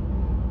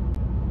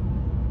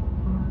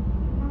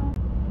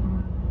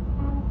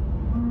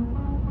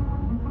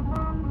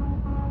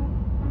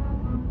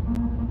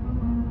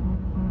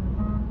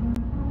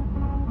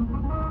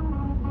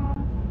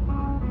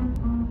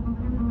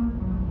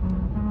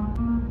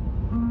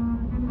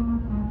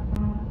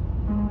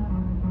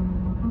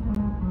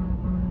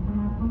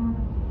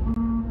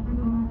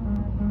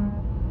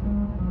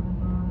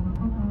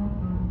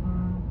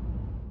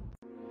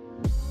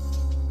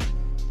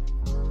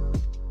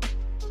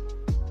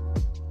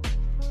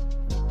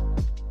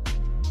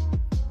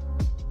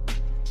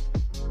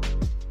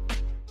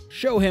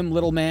 Show him,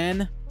 little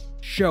man.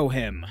 Show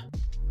him.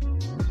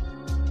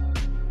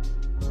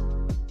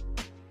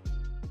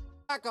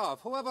 Back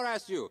off, whoever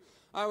asked you.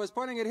 I was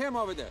pointing at him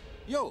over there.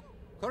 You,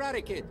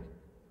 Karate Kid.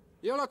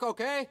 You look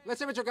okay? Let's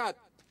see what you got.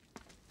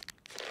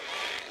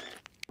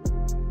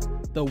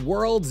 The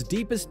world's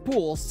deepest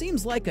pool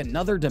seems like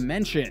another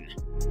dimension.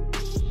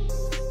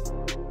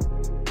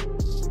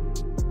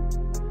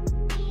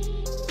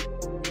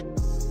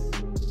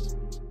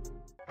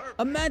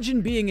 Imagine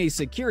being a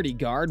security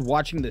guard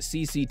watching the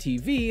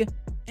CCTV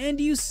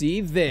and you see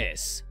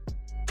this.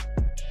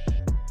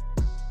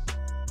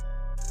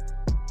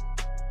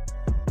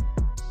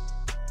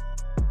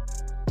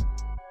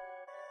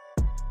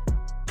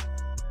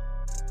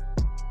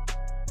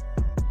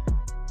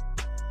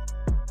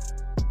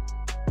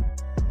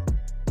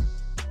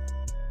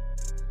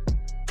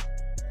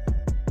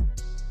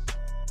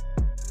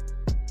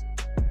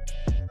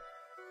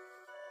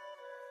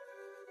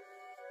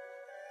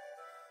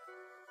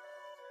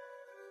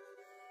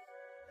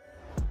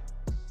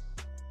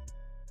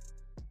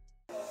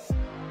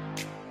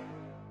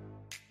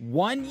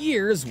 One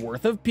year's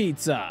worth of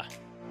pizza.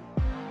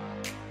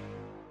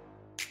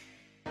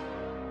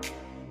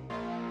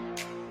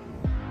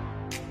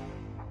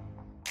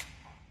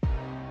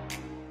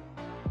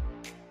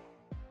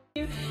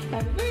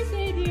 Happy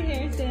birthday, dear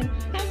Harrison.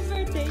 Happy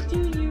birthday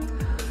to you.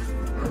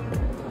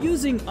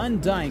 Using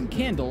undying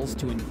candles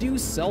to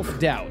induce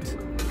self-doubt.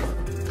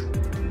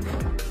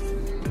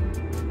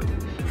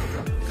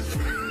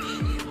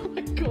 Oh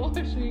my gosh,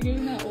 are you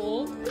getting that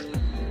old?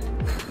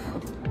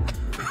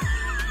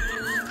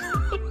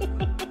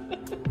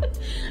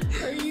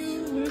 Are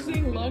you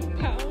losing lung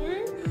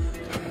power?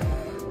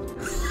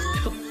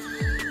 Oh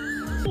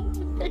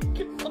my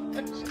gosh,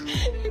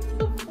 it's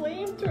a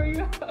flamethrower, you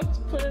have to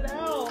put it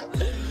out.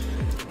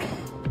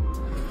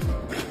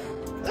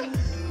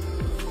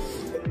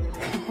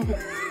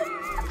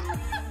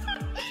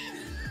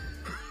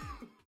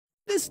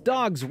 This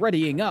dog's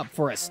readying up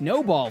for a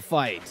snowball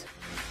fight.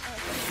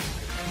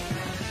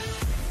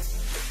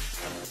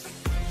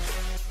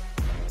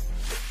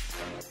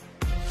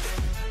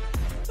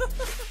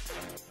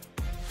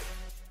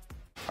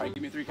 All right,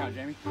 give me a 3 count,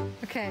 Jamie.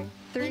 Okay,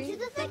 3. Into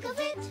the thick of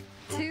it.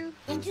 2.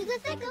 Into the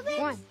thick of it.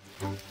 1.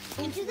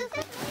 Into the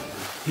thick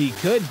of He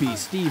could be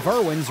Steve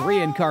Irwin's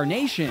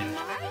reincarnation.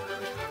 Oh,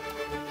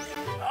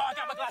 I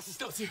got my glasses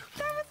still, too.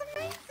 That was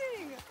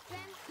amazing!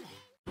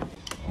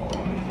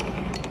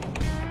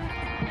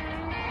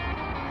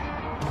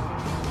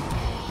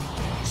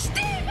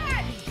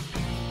 Steven!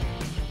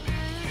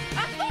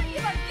 I thought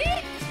you were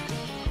dead!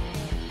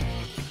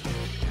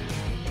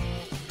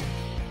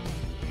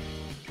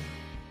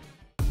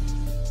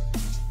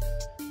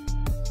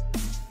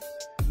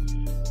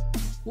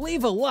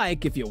 Leave a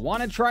like if you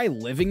want to try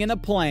living in a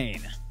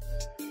plane.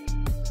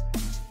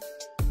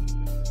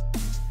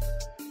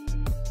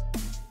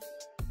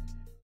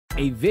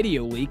 A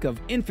video leak of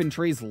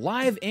infantry's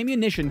live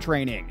ammunition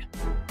training.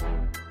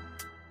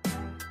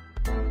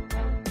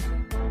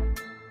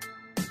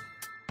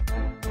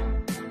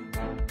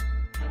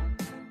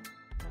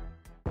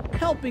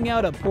 Helping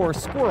out a poor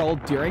squirrel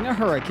during a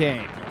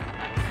hurricane.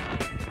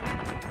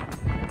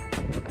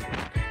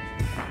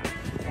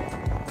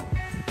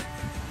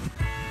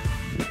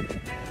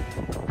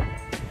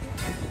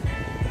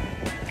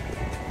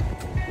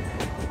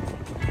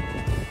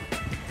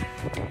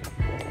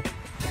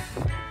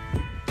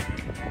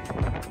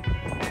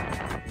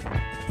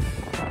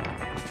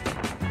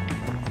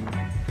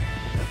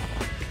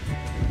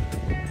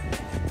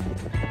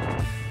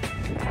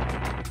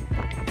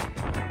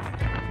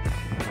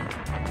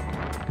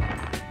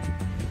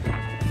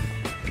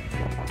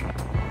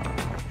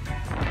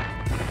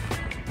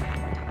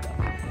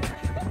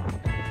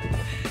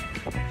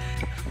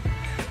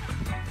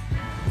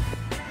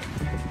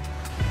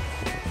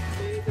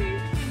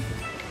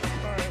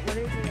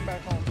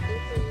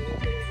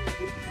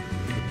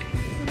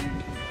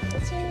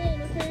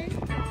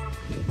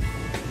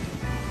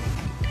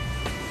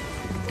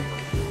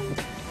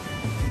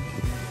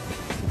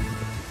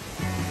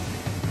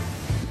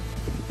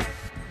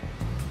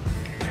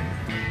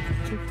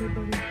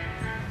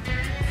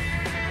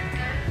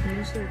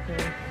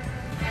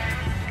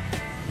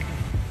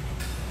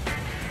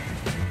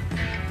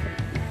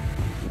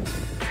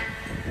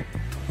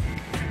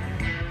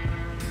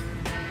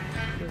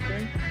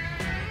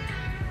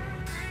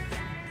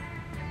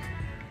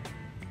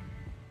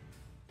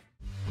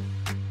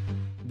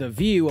 The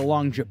view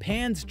along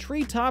Japan's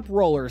treetop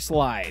roller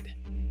slide.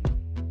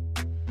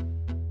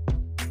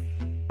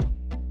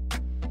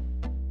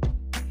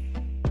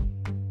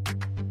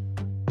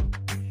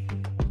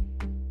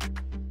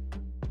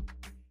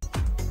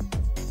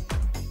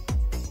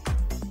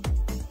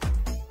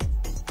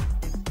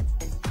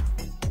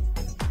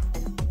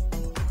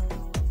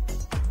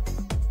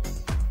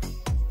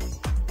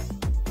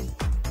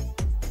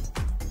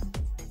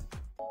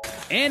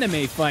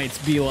 Anime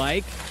fights be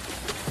like.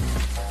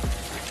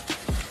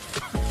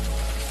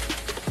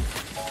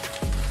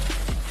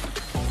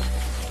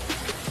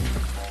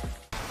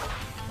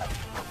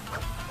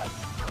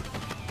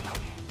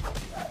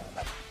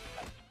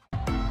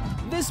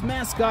 This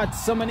mascot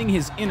summoning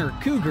his inner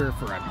cougar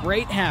for a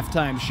great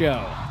halftime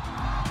show.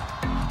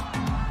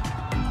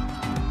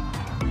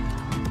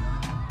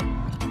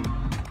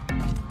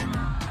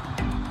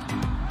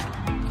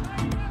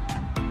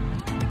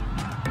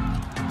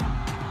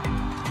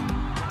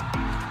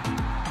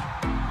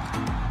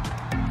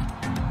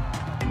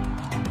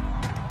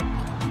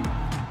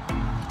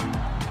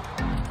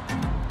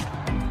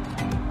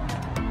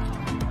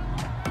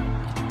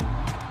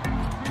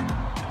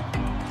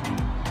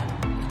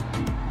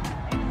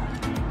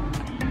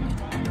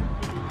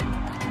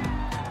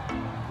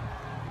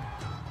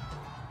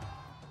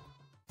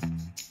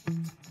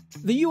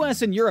 The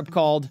US and Europe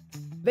called.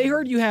 They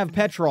heard you have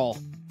petrol.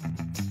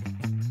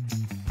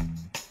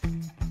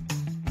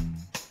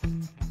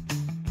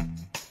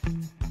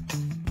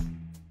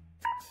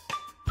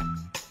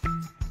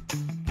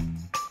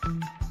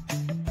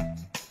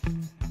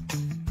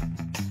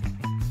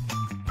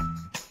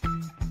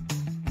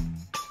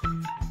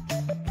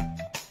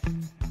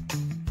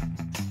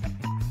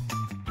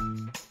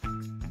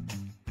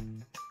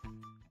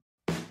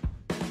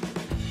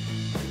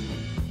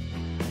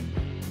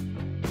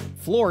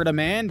 Florida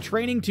man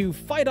training to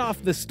fight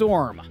off the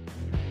storm.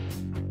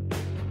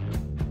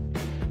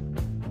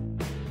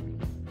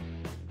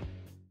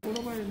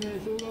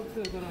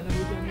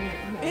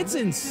 It's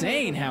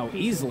insane how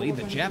easily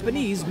the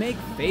Japanese make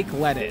fake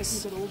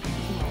lettuce.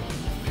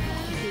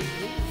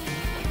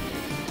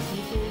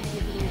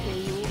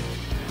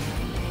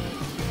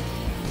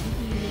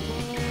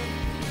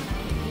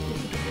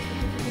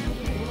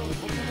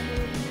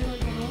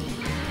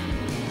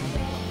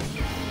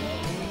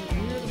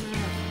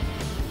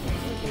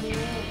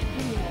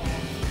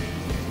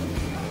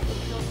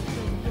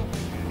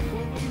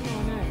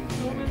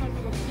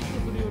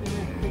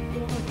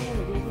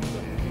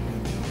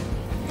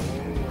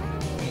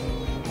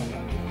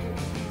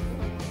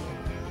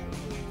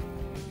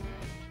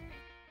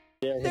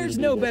 There's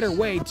no better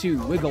way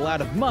to wiggle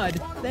out of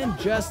mud than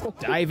just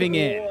diving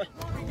in.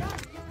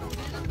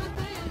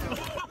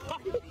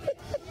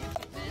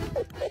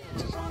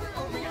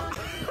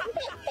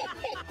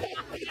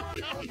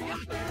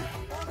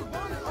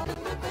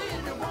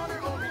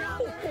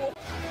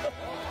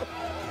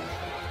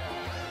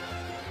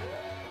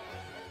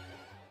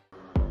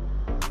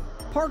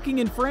 Parking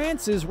in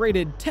France is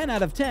rated 10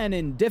 out of 10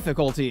 in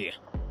difficulty.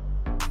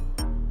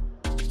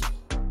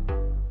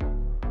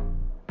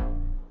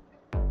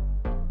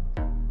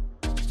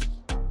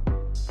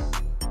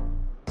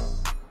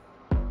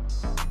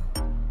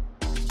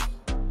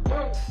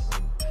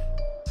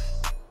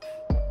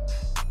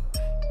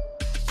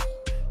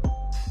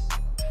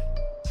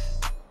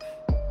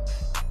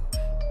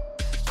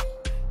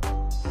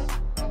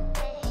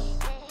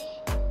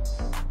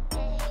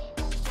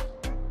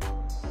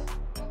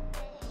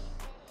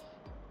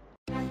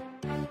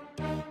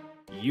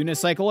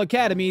 Unicycle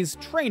Academy's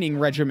training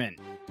regimen.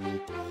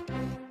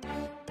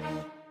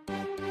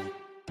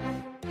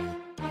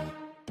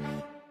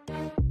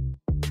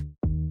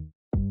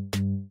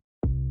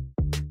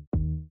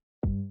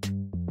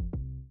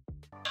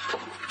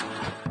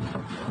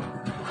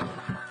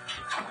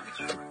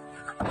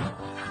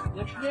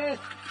 Yes.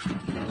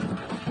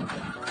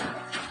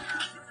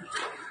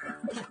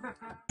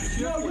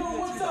 Yo,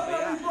 what's up,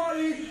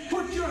 everybody?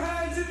 Put your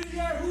hands in the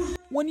air. Who's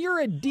When you're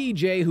a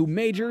DJ who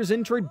majors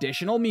in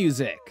traditional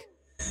music.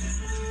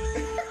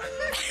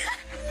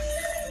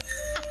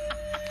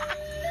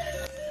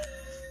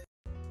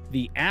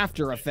 The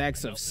after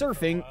effects of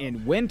surfing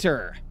in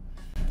winter.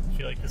 I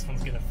feel like this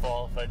one's gonna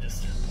fall if I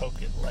just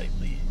poke it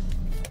lightly.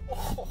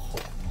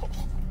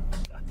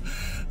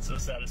 So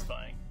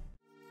satisfying.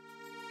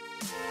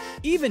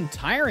 Even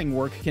tiring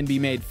work can be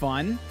made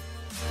fun.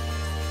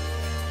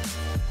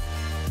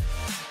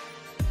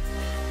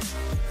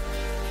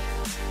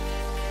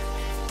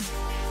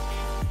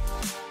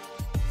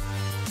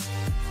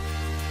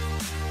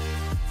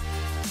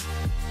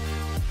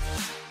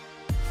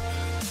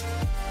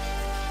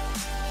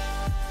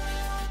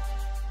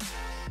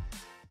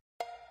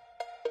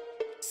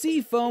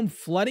 Sea foam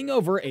flooding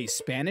over a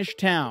Spanish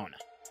town.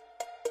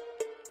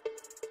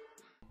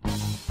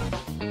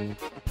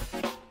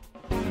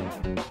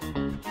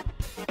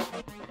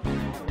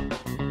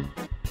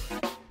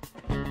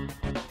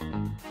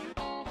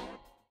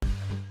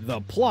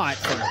 The plot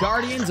for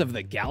Guardians of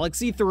the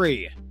Galaxy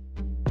 3.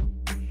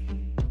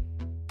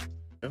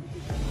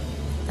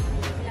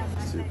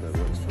 See if that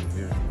works for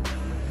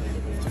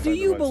Do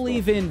you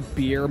believe in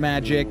beer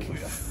magic?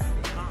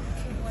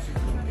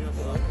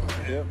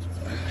 Yep.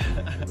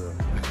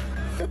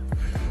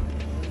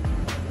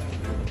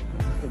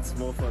 It's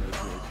more fun to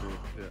see.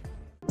 Yeah.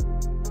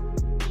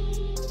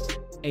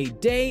 A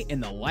day in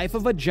the life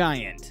of a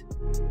giant.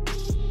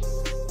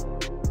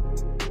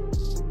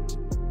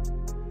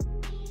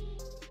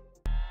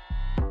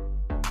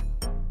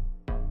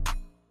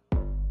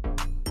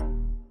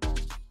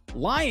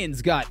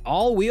 Lions got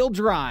all-wheel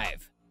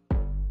drive.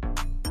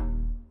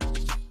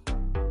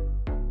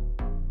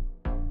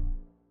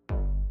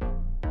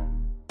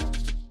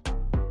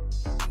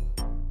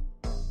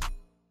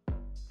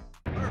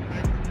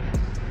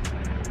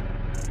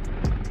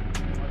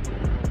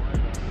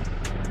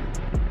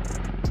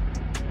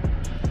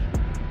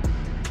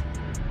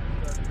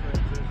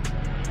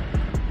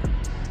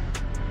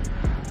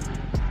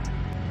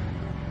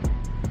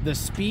 The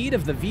speed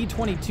of the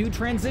V22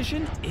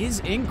 transition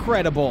is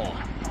incredible.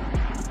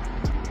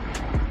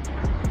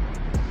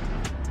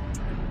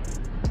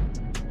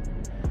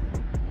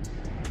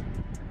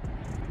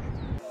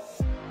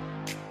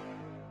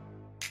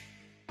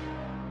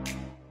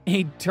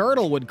 A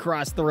turtle would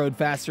cross the road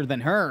faster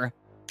than her.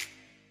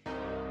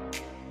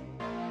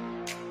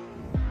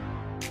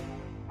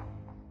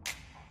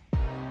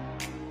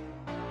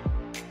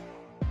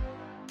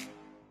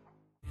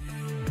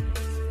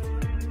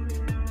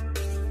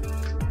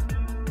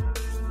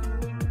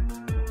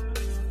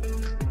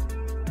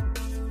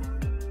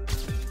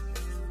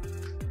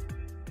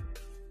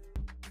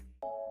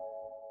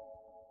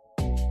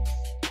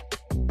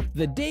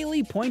 The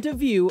daily point of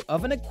view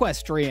of an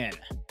equestrian.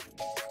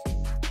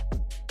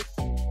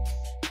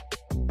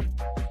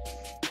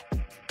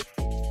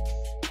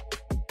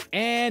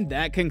 And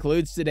that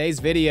concludes today's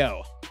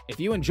video.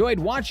 If you enjoyed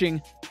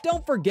watching,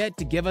 don't forget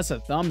to give us a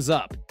thumbs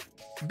up.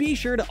 Be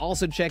sure to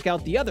also check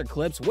out the other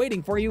clips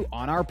waiting for you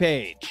on our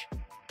page.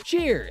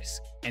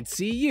 Cheers, and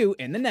see you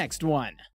in the next one.